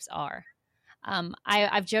concepts are.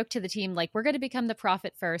 I've joked to the team, like, we're going to become the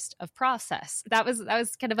profit first of process. That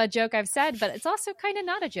was kind of a joke I've said, but it's also kind of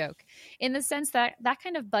not a joke, in the sense that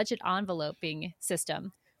kind of budget enveloping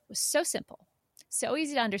system was so simple, so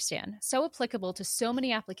easy to understand, so applicable to so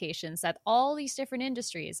many applications that all these different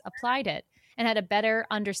industries applied it and had a better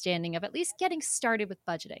understanding of at least getting started with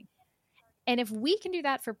budgeting. And if we can do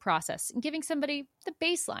that for process and giving somebody the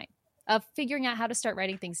baseline of figuring out how to start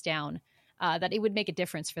writing things down, that it would make a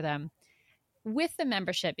difference for them. With the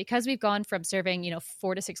membership, because we've gone from serving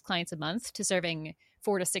 4 to 6 clients a month to serving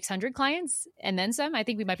 400 to 600 clients and then some, I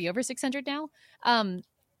think we might be over 600 now.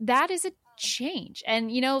 That is a change.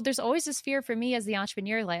 And there's always this fear for me as the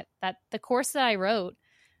entrepreneur that the course that I wrote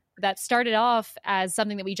that started off as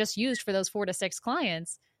something that we just used for those 4 to 6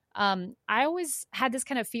 clients, I always had this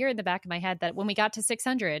kind of fear in the back of my head that when we got to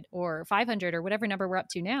 600 or 500 or whatever number we're up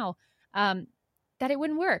to now, that it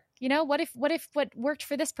wouldn't work. What if what worked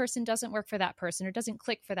for this person doesn't work for that person, or doesn't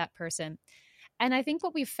click for that person? And I think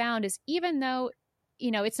what we've found is, even though,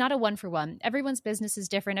 it's not a 1-for-1, everyone's business is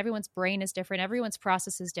different, everyone's brain is different, everyone's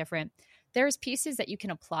process is different, there's pieces that you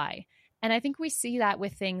can apply. And I think we see that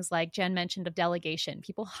with things like Jen mentioned of delegation.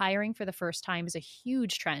 People hiring for the first time is a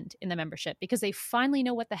huge trend in the membership, because they finally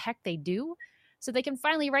know what the heck they do. So they can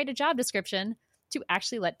finally write a job description to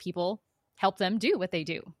actually let people help them do what they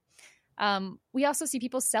do. We also see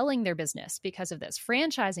people selling their business because of this,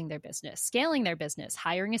 franchising their business, scaling their business,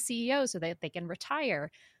 hiring a CEO so that they can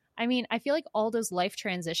retire. I mean, I feel like all those life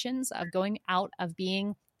transitions of going out of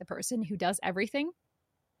being the person who does everything,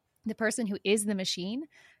 the person who is the machine,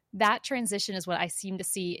 that transition is what I seem to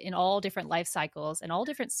see in all different life cycles and all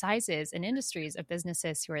different sizes and industries of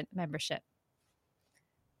businesses who are in membership.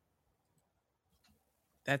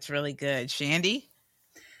 That's really good. Shandy?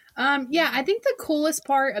 Yeah, I think the coolest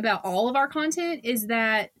part about all of our content is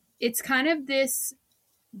that it's kind of this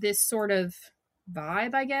sort of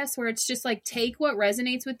vibe, I guess, where it's just like, take what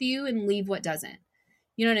resonates with you and leave what doesn't.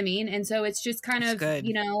 You know what I mean? And so it's just kind of, good.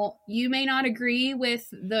 You may not agree with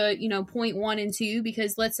the, point 1 and 2,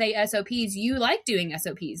 because let's say SOPs, you like doing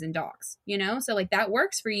SOPs and docs, so like that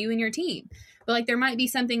works for you and your team. But like there might be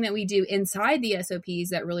something that we do inside the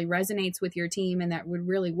SOPs that really resonates with your team and that would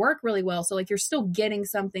really work really well. So like you're still getting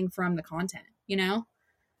something from the content, I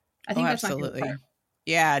think that's absolutely. my favorite part.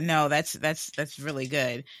 Yeah, no, that's really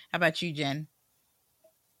good. How about you, Jen?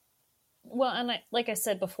 Well, and like I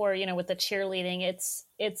said before, with the cheerleading,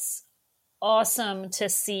 it's awesome to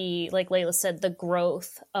see, like Layla said, the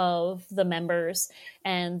growth of the members,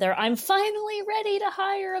 and I'm finally ready to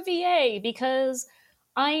hire a VA because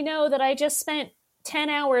I know that I just spent 10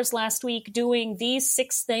 hours last week doing these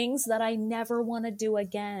 6 things that I never want to do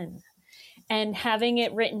again. And having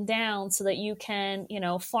it written down so that you can,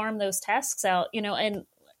 farm those tasks out, and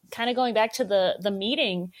kind of going back to the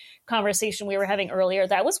meeting conversation we were having earlier,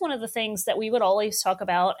 that was one of the things that we would always talk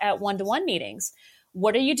about at one-to-one meetings.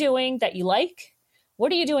 What are you doing that you like?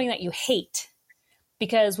 What are you doing that you hate?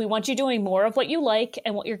 Because we want you doing more of what you like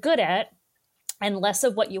and what you're good at, and less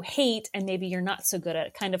of what you hate and maybe you're not so good at.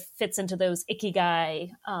 It kind of fits into those ikigai,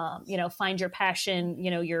 find your passion,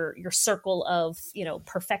 your circle of,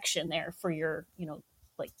 perfection there for your,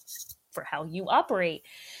 for how you operate.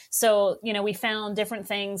 So, we found different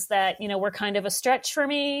things that, were kind of a stretch for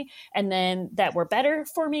me, and then that were better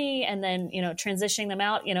for me. And then, transitioning them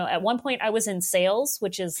out, at one point I was in sales,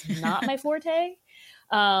 which is not my forte.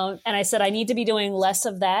 And I said, I need to be doing less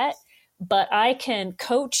of that, but I can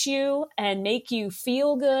coach you and make you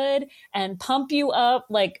feel good and pump you up.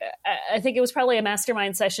 Like, I think it was probably a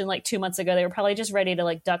mastermind session like 2 months ago. They were probably just ready to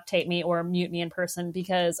like duct tape me or mute me in person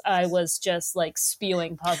because I was just like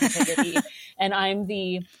spewing positivity. And I am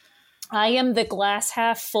the glass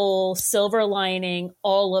half full, silver lining,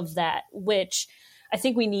 all of that, which I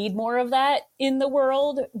think we need more of that in the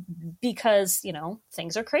world because,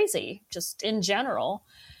 things are crazy just in general.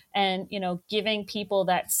 And, giving people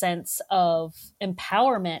that sense of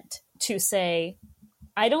empowerment to say,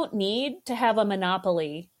 I don't need to have a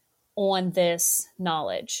monopoly on this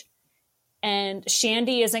knowledge. And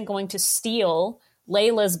Shandy isn't going to steal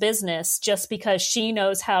Layla's business just because she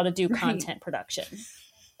knows how to do content production.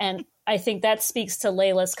 And I think that speaks to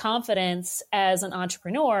Layla's confidence as an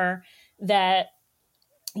entrepreneur that,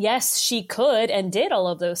 yes, she could and did all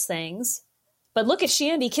of those things. But look at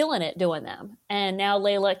Shandy killing it doing them. And now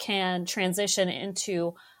Layla can transition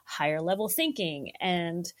into higher level thinking.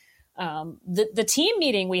 And the team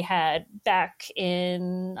meeting we had back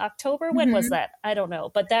in October, when was that? I don't know.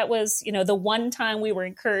 But that was, the one time we were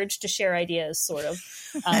encouraged to share ideas, sort of.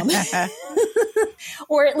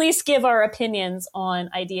 Or at least give our opinions on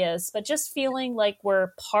ideas. But just feeling like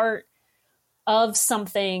we're part of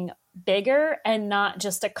something bigger and not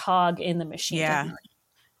just a cog in the machine. Yeah.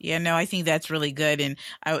 Yeah, no, I think that's really good. And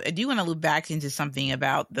I do want to loop back into something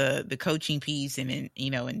about the coaching piece and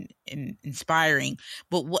inspiring.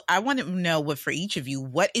 But I want to know what for each of you,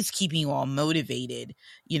 what is keeping you all motivated,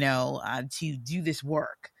 to do this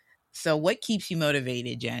work? So what keeps you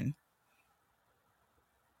motivated, Jen?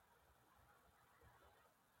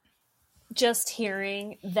 Just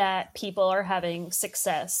hearing that people are having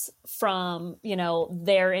success from,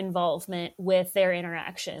 their involvement with their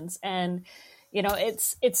interactions. And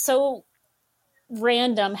it's so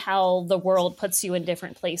random how the world puts you in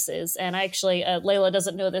different places. And actually, Layla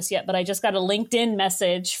doesn't know this yet, but I just got a LinkedIn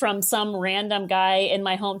message from some random guy in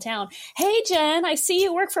my hometown. Hey, Jen, I see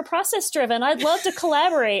you work for Process Driven. I'd love to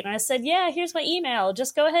collaborate. And I said, yeah, here's my email.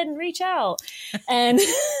 Just go ahead and reach out. And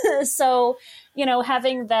so,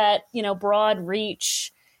 having that, broad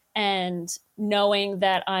reach and knowing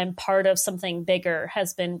that I'm part of something bigger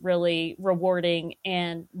has been really rewarding,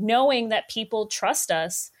 and knowing that people trust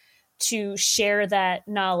us to share that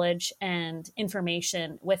knowledge and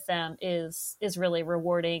information with them is really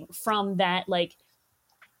rewarding. From that, like,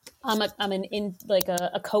 I'm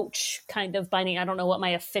a coach kind of binding. I don't know what my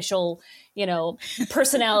official,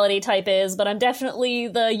 personality type is, but I'm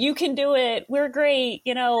definitely you can do it. We're great.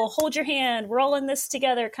 Hold your hand. We're all in this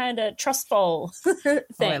together kind of trustful thing.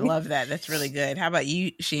 Oh, I love that. That's really good. How about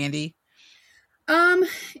you, Shandy?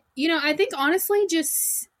 I think honestly,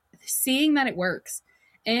 just seeing that it works.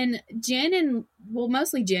 And Jen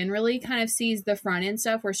mostly Jen really kind of sees the front end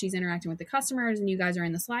stuff where she's interacting with the customers and you guys are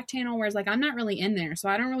in the Slack channel, whereas like I'm not really in there. So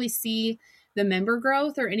I don't really see the member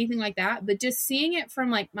growth or anything like that, but just seeing it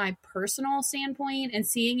from like my personal standpoint and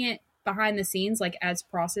seeing it behind the scenes, like as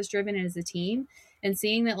Process Driven as a team, and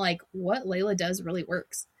seeing that like what Layla does really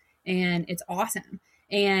works and it's awesome.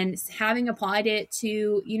 And having applied it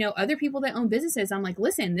to, other people that own businesses, I'm like,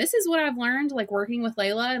 listen, this is what I've learned, like working with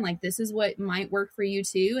Layla, and like, this is what might work for you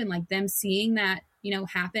too. And like them seeing that,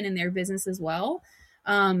 happen in their business as well.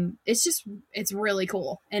 It's really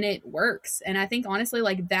cool and it works. And I think honestly,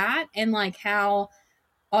 like that, and like how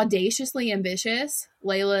audaciously ambitious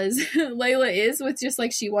Layla is with just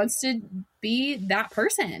like, she wants to be that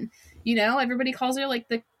person. Everybody calls her like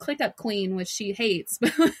the ClickUp queen, which she hates,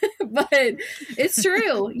 but it's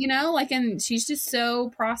true, and she's just so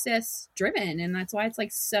process driven. And that's why it's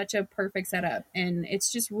like such a perfect setup. And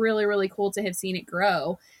it's just really, really cool to have seen it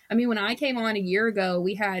grow. I mean, when I came on a year ago,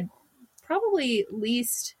 we had probably at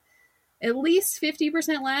least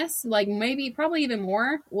 50% less, like maybe probably even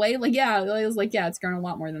more. Layla's like, yeah, it's grown a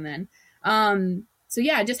lot more than then. So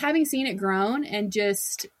yeah, just having seen it grown and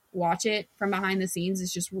just watch it from behind the scenes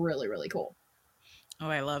is just really, really cool. Oh,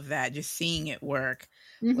 I love that. Just seeing it work.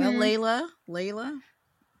 Well, Layla,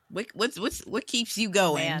 what keeps you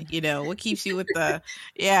going? Man. You know, what keeps you with the,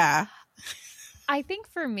 yeah. I think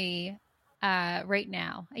for me, right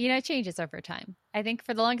now, you know, it changes over time. I think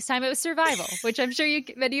for the longest time it was survival, which I'm sure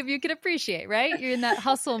many of you can appreciate, right? You're in that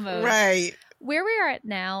hustle mode. Right. Where we are at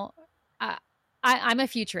now, I'm a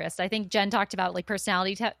futurist. I think Jen talked about like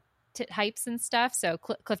personality types and stuff. So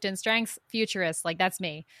Clifton Strengths, futurist, like that's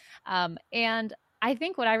me. And I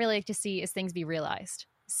think what I really like to see is things be realized.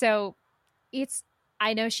 So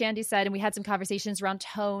I know Shandy said, and we had some conversations around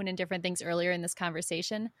tone and different things earlier in this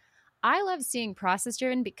conversation. I love seeing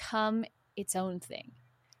process-driven become its own thing.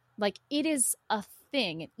 Like it is a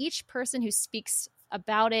thing. And each person who speaks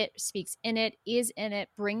about it, speaks in it, is in it,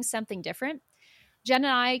 brings something different. Jen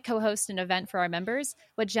and I co-host an event for our members.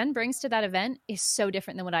 What Jen brings to that event is so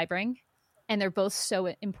different than what I bring. And they're both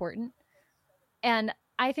so important. And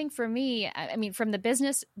I think for me, I mean, from the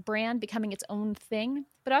business brand becoming its own thing,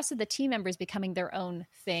 but also the team members becoming their own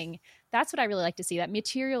thing. That's what I really like to see, that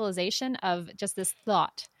materialization of just this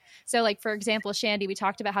thought. So like, for example, Shandy, we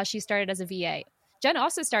talked about how she started as a VA. Jen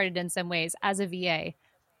also started in some ways as a VA.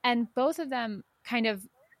 And both of them kind of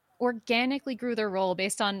organically grew their role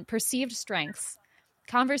based on perceived strengths,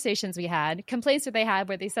 conversations we had, complaints that they had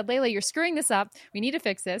where they said, Layla, you're screwing this up. We need to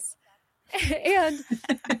fix this. And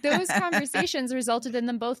those conversations resulted in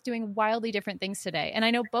them both doing wildly different things today. And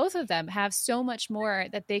I know both of them have so much more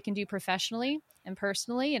that they can do professionally and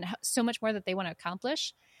personally, and so much more that they want to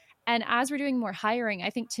accomplish. And as we're doing more hiring, I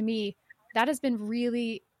think to me, that has been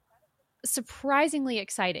really surprisingly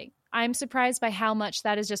exciting. I'm surprised by how much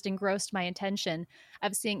that has just engrossed my attention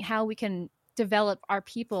of seeing how we can develop our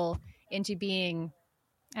people into being,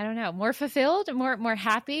 I don't know, more fulfilled, more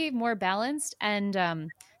happy, more balanced, and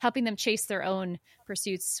helping them chase their own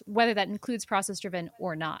pursuits, whether that includes process-driven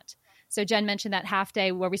or not. So Jen mentioned that half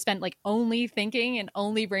day where we spent like only thinking and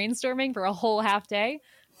only brainstorming for a whole half day.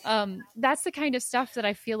 That's the kind of stuff that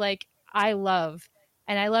I feel like I love.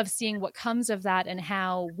 And I love seeing what comes of that and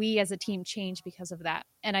how we as a team change because of that.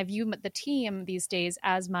 And I view the team these days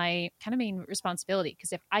as my kind of main responsibility,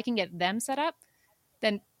 because if I can get them set up,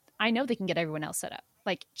 then I know they can get everyone else set up.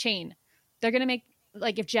 Like chain. They're going to make,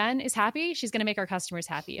 like if Jen is happy, she's going to make our customers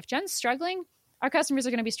happy. If Jen's struggling, our customers are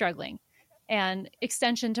going to be struggling. And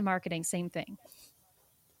extension to marketing, same thing.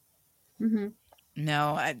 Mm-hmm.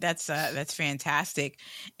 No, that's fantastic.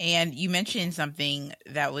 And you mentioned something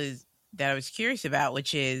that I was curious about,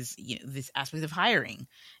 which is, you know, this aspect of hiring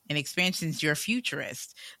and expansions. You're a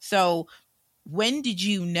futurist. So when did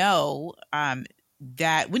you know when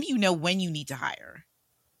do you know when you need to hire?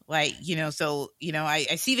 Like, you know, so, you know, I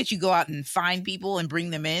see that you go out and find people and bring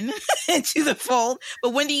them in into the fold, but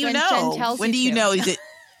when do you know? When do you know? Is it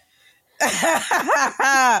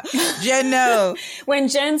Jen, no. When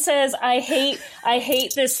Jen says, I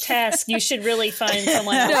hate this task, you should really find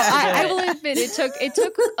someone else to do I it. will admit it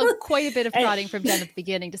took quite a bit of prodding from Jen at the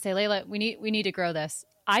beginning to say, Layla, we need to grow this.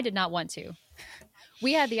 I did not want to.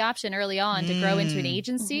 We had the option early on to grow into an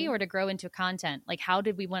agency or to grow into content. Like, how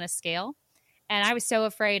did we want to scale? And I was so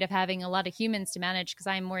afraid of having a lot of humans to manage because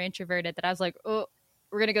I'm more introverted that I was like, oh,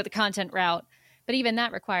 we're going to go the content route. But even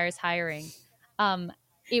that requires hiring.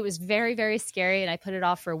 It was very, very scary, and I put it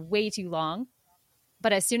off for way too long.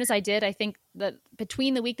 But as soon as I did, I think that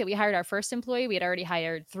between the week that we hired our first employee, we had already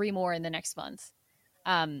hired 3 more in the next month.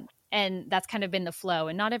 And that's kind of been the flow.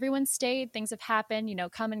 And not everyone stayed. Things have happened, you know,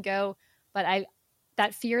 come and go. But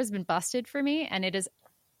that fear has been busted for me, and it is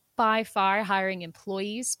by far, hiring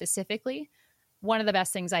employees specifically, one of the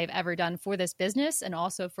best things I've ever done for this business and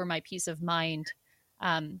also for my peace of mind.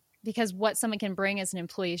 Because what someone can bring as an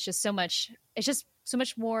employee is just so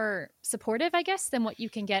much more supportive, I guess, than what you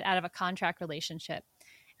can get out of a contract relationship.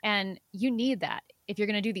 And you need that if you're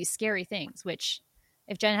going to do these scary things, which,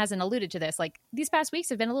 if Jen hasn't alluded to this, like these past weeks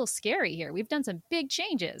have been a little scary here. We've done some big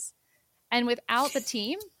changes. And without the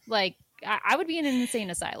team, like I would be in an insane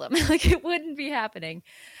asylum. Like it wouldn't be happening.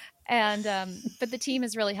 And but the team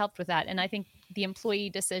has really helped with that. And I think the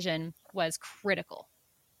employee decision was critical.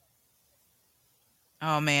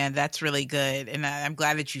 Oh man, that's really good. And I'm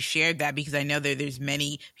glad that you shared that, because I know that there's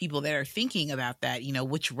many people that are thinking about that, you know,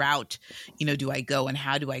 which route, you know, do I go and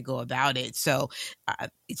how do I go about it? So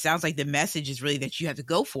it sounds like the message is really that you have to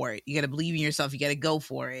go for it. You got to believe in yourself. You got to go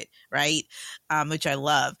for it. Right. Which I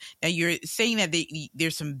love. Now you're saying that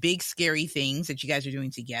there's some big scary things that you guys are doing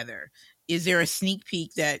together. is there a sneak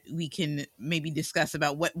peek that we can maybe discuss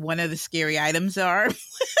about what one of the scary items are?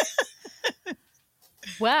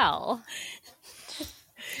 Well,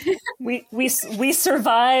 we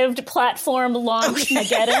survived platform launch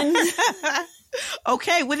Mageddon.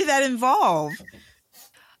 Okay, what did that involve?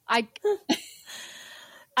 I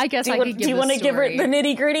guess do I could give. Do you want to give her the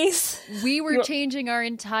nitty gritties? We were changing our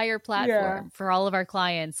entire platform for all of our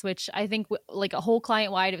clients, which I think like a whole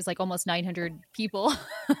client wide, it was like almost 900 people.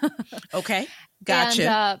 Okay, gotcha.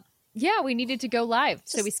 And, yeah, we needed to go live.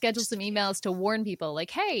 So we scheduled some emails to warn people like,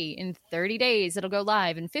 hey, in 30 days, it'll go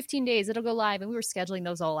live. In 15 days, it'll go live. And we were scheduling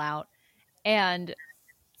those all out. And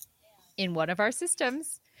in one of our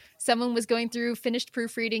systems, someone was going through, finished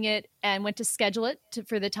proofreading it, and went to schedule it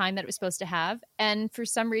for the time that it was supposed to have. And for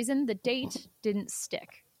some reason, the date didn't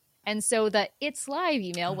stick. And so the It's Live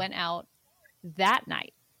email went out that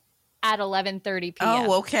night at 11:30 p.m.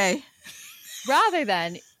 Oh, okay. Rather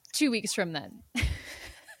than 2 weeks from then.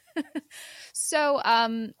 So,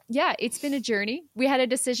 yeah, it's been a journey. We had a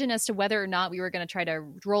decision as to whether or not we were going to try to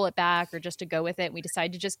roll it back or just to go with it. We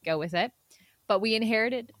decided to just go with it. But we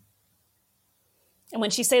inherited. And when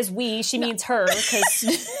she says we, she means her,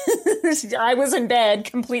 because I was in bed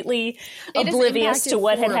completely oblivious to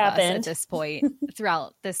what had happened at this point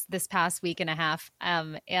throughout this past week and a half.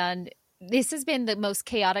 And this has been the most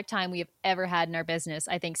chaotic time we have ever had in our business,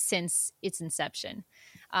 I think, since its inception.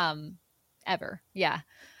 Ever. Yeah.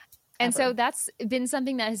 And so that's been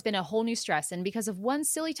something that has been a whole new stress. And because of one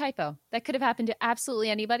silly typo that could have happened to absolutely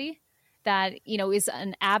anybody, that, you know, is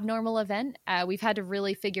an abnormal event, we've had to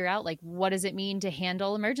really figure out, like, what does it mean to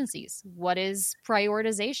handle emergencies? What is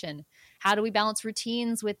prioritization? How do we balance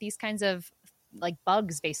routines with these kinds of, like,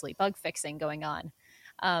 bugs, basically, bug fixing going on?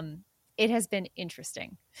 It has been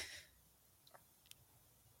interesting.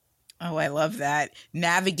 Oh, I love that.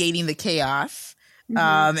 Navigating the chaos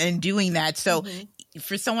and doing that. So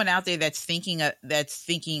for someone out there that's thinking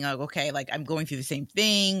of, okay, like I'm going through the same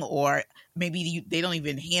thing, or maybe they don't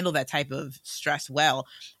even handle that type of stress well.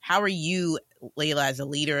 How are you, Layla, as a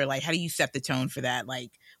leader? Like, how do you set the tone for that?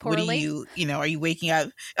 Like, Poorly. What do you know, are you waking up?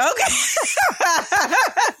 Okay.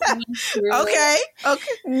 Okay.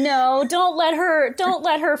 No, don't let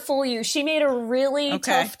her fool you. She made a really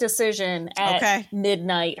tough decision at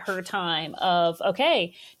midnight, her time, of,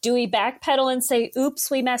 okay, do we backpedal and say, oops,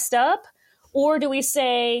 we messed up? Or do we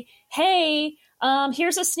say, hey,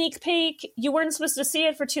 here's a sneak peek. You weren't supposed to see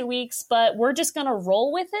it for 2 weeks, but we're just going to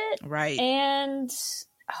roll with it. Right. And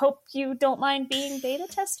hope you don't mind being beta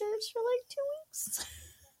testers for like 2 weeks.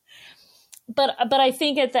 But I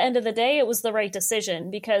think at the end of the day, it was the right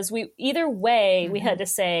decision, because either way, we had to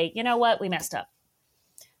say, you know what, we messed up.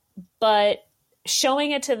 But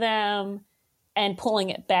showing it to them and pulling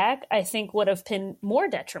it back, I think would have been more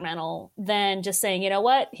detrimental than just saying, you know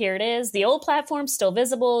what, here it is. The old platform's still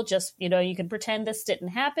visible. Just, you know, you can pretend this didn't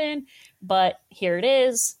happen, but here it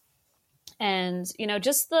is. And, you know,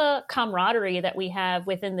 just the camaraderie that we have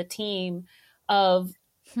within the team of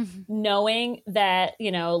knowing that, you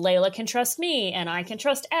know, Layla can trust me and I can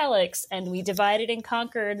trust Alex, and we divided and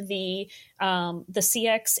conquered the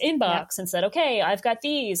CX inbox and said, okay, I've got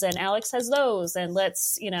these and Alex has those, and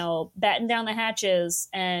let's, you know, batten down the hatches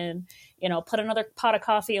and, you know, put another pot of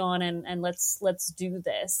coffee on and let's do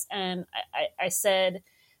this. And I said,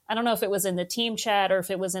 I don't know if it was in the team chat or if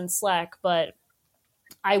it was in Slack, but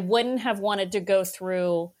I wouldn't have wanted to go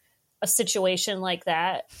through a situation like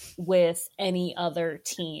that with any other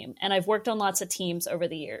team. And I've worked on lots of teams over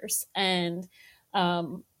the years. And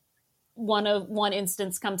one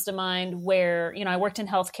instance comes to mind where, you know, I worked in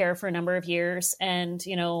healthcare for a number of years, and,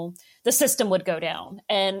 you know, the system would go down,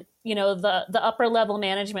 and, you know, the upper level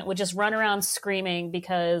management would just run around screaming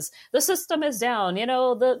because the system is down, you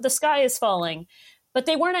know, the sky is falling, but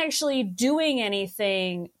they weren't actually doing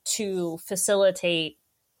anything to facilitate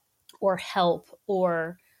or help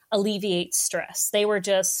or alleviate stress. They were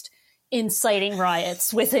just inciting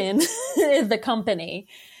riots within the company.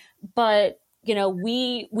 But, you know,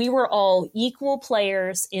 we were all equal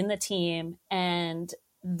players in the team. And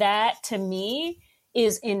that, to me,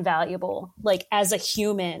 is invaluable. Like, as a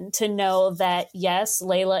human, to know that, yes,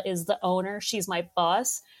 Layla is the owner. She's my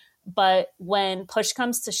boss. But when push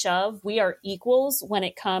comes to shove, we are equals when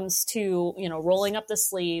it comes to, you know, rolling up the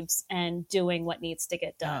sleeves and doing what needs to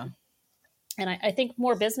get done. And I think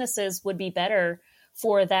more businesses would be better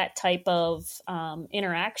for that type of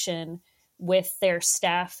interaction with their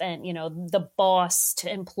staff, and, you know, the boss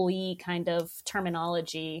to employee kind of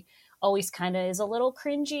terminology always kind of is a little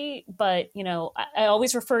cringy, but I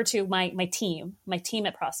always refer to my team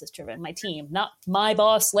at Process Driven, my team, not my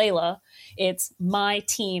boss Layla. It's my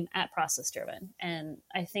team at Process Driven, and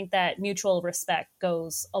I think that mutual respect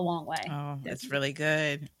goes a long way. Oh, that's really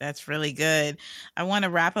good. That's really good. I want to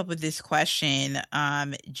wrap up with this question,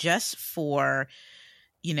 just for,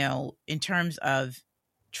 in terms of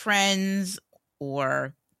trends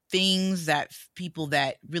or things that people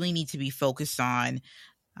that really need to be focused on,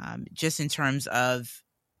 just in terms of,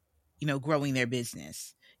 growing their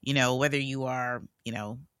business, whether you are,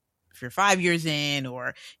 if you're 5 years in,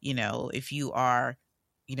 or, if you are,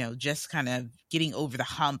 just kind of getting over the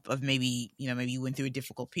hump of maybe you went through a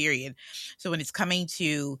difficult period. So when it's coming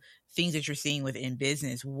to things that you're seeing within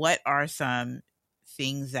business, what are some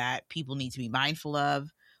things that people need to be mindful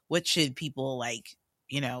of? What should people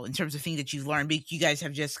in terms of things that you've learned, you guys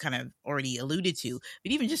have just kind of already alluded to,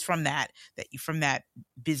 but even just from that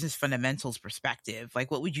business fundamentals perspective,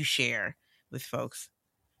 what would you share with folks?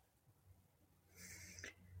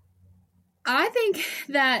 I think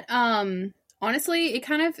that, honestly, it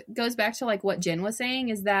kind of goes back to what Jen was saying,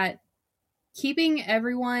 is that keeping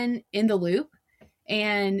everyone in the loop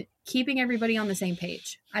and keeping everybody on the same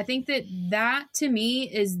page. I think that to me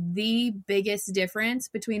is the biggest difference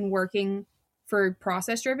between working for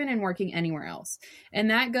Process Driven and working anywhere else. And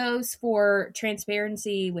that goes for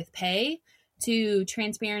transparency with pay, to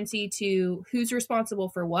transparency to who's responsible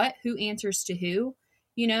for what, who answers to who,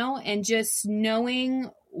 and just knowing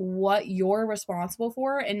what you're responsible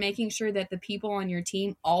for and making sure that the people on your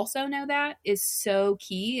team also know that is so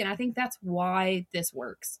key. And I think that's why this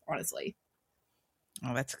works, honestly.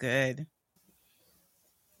 Oh, that's good.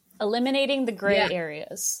 Eliminating the gray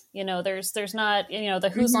areas. There's not,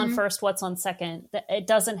 the who's on first, what's on second. It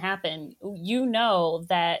doesn't happen.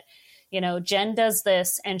 That, Jen does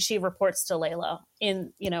this and she reports to Layla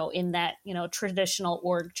in that, traditional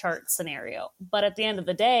org chart scenario. But at the end of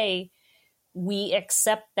the day, we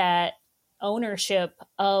accept that ownership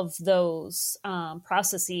of those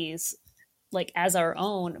processes as our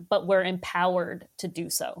own, but we're empowered to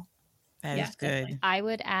do so. That is good. Definitely. I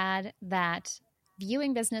would add that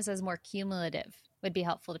viewing business as more cumulative would be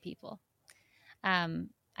helpful to people.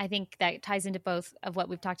 I think that ties into both of what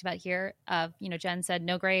we've talked about here. Jen said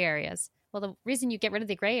no gray areas. Well, the reason you get rid of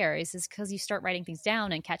the gray areas is because you start writing things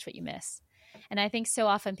down and catch what you miss. And I think so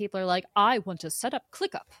often people are like, I want to set up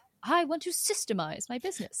ClickUp. I want to systemize my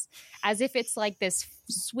business, as if it's this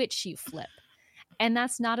switch you flip. And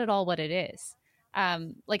that's not at all what it is.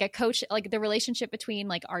 A coach, the relationship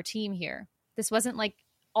between our team here, this wasn't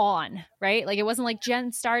on, right? It wasn't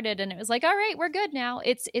Jen started and it was all right, we're good now.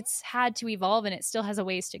 It's had to evolve, and it still has a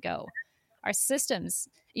ways to go. Our systems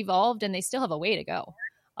evolved and they still have a way to go.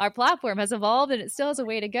 Our platform has evolved and it still has a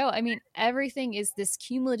way to go. I mean, everything is this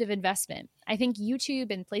cumulative investment. I think YouTube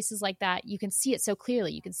and places like that, you can see it so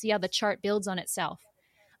clearly. You can see how the chart builds on itself.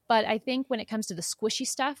 But I think when it comes to the squishy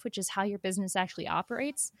stuff, which is how your business actually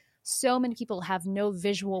operates, so many people have no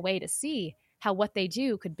visual way to see how what they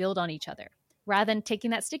do could build on each other. Rather than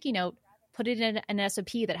taking that sticky note, put it in an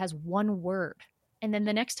SOP that has one word. And then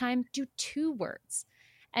the next time, do 2 words.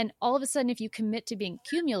 And all of a sudden, if you commit to being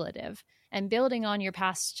cumulative and building on your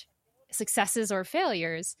past successes or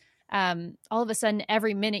failures, all of a sudden,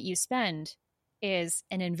 every minute you spend is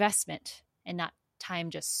an investment and not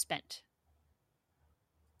time just spent.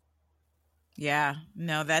 Yeah,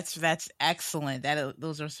 no, that's excellent.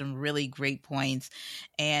 Those are some really great points.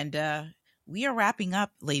 And we are wrapping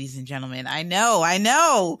up, ladies and gentlemen. I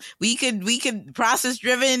know. We could Process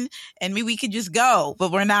Driven and maybe we could just go,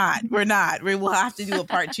 but we're not. We will have to do a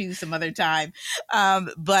part 2 some other time.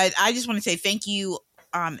 But I just want to say thank you.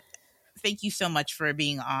 Thank you so much for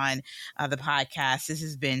being on the podcast. This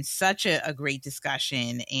has been such a great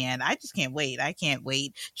discussion, and I just can't wait. I can't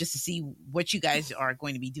wait just to see what you guys are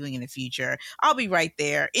going to be doing in the future. I'll be right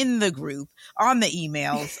there in the group, on the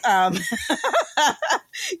emails,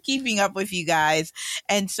 keeping up with you guys.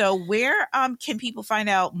 And so where can people find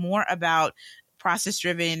out more about Process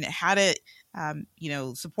Driven, how to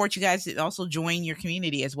support you guys, and also join your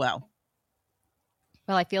community as well?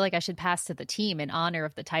 Well, I feel like I should pass to the team in honor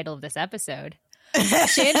of the title of this episode.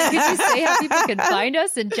 Shannon, could you say how people can find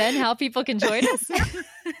us, and Jen, how people can join us?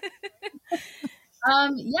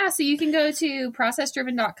 So you can go to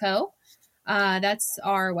processdriven.co. That's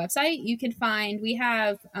our website. You can find, we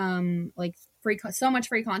have so much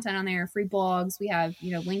free content on there, free blogs. We have,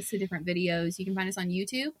 links to different videos. You can find us on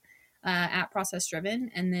YouTube at Process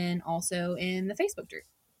Driven, and then also in the Facebook group.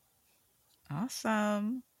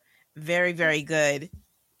 Awesome. Very, very good.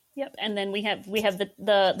 Yep. And then we have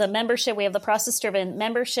the membership. We have the process-driven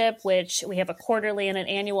membership, which we have a quarterly and an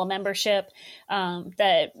annual membership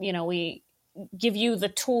that, we give you the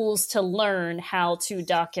tools to learn how to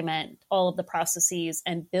document all of the processes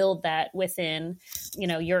and build that within,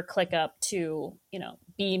 your ClickUp to,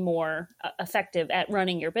 be more effective at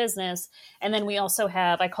running your business. And then we also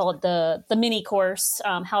have, I call it the mini course,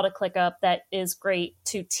 How to ClickUp, that is great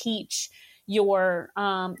to teach your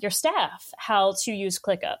staff how to use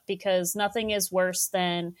ClickUp, because nothing is worse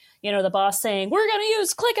than, the boss saying, we're going to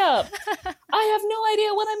use ClickUp. I have no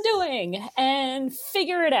idea what I'm doing, and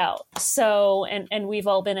figure it out. So, and we've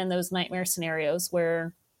all been in those nightmare scenarios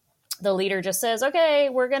where the leader just says, okay,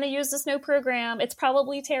 we're going to use this new program. It's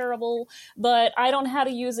probably terrible, but I don't know how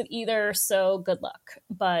to use it either. So good luck.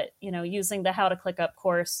 But, using the How to ClickUp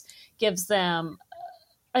course gives them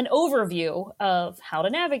an overview of how to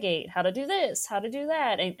navigate, how to do this, how to do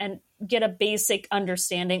that, and get a basic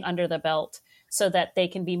understanding under the belt so that they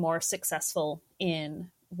can be more successful in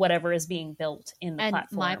whatever is being built in the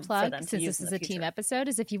platform. My plug, since this is a team episode,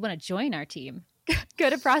 is if you want to join our team, go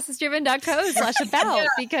to processdriven.co/about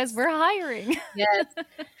because we're hiring. Yes.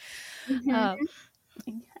 Yes.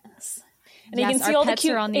 And you can see all the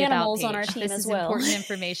cute animals on our team this as is well. Important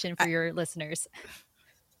information for your listeners.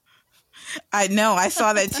 I know. I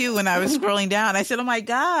saw that too when I was scrolling down. I said, oh my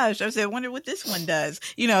gosh. I said, I wonder what this one does.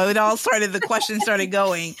 It all started, the questions started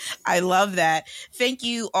going. I love that. Thank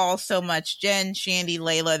you all so much, Jen, Shandy,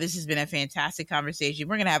 Layla. This has been a fantastic conversation.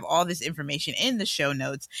 We're going to have all this information in the show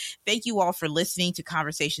notes. Thank you all for listening to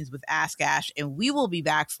Conversations with Ask Ash, and we will be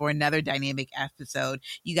back for another dynamic episode.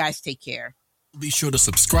 You guys take care. Be sure to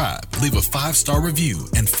subscribe, leave a 5-star review,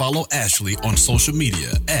 and follow Ashley on social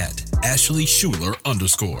media at Ashley Schuler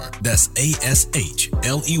 _. That's ASHLEYSHULER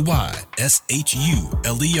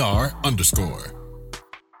 _.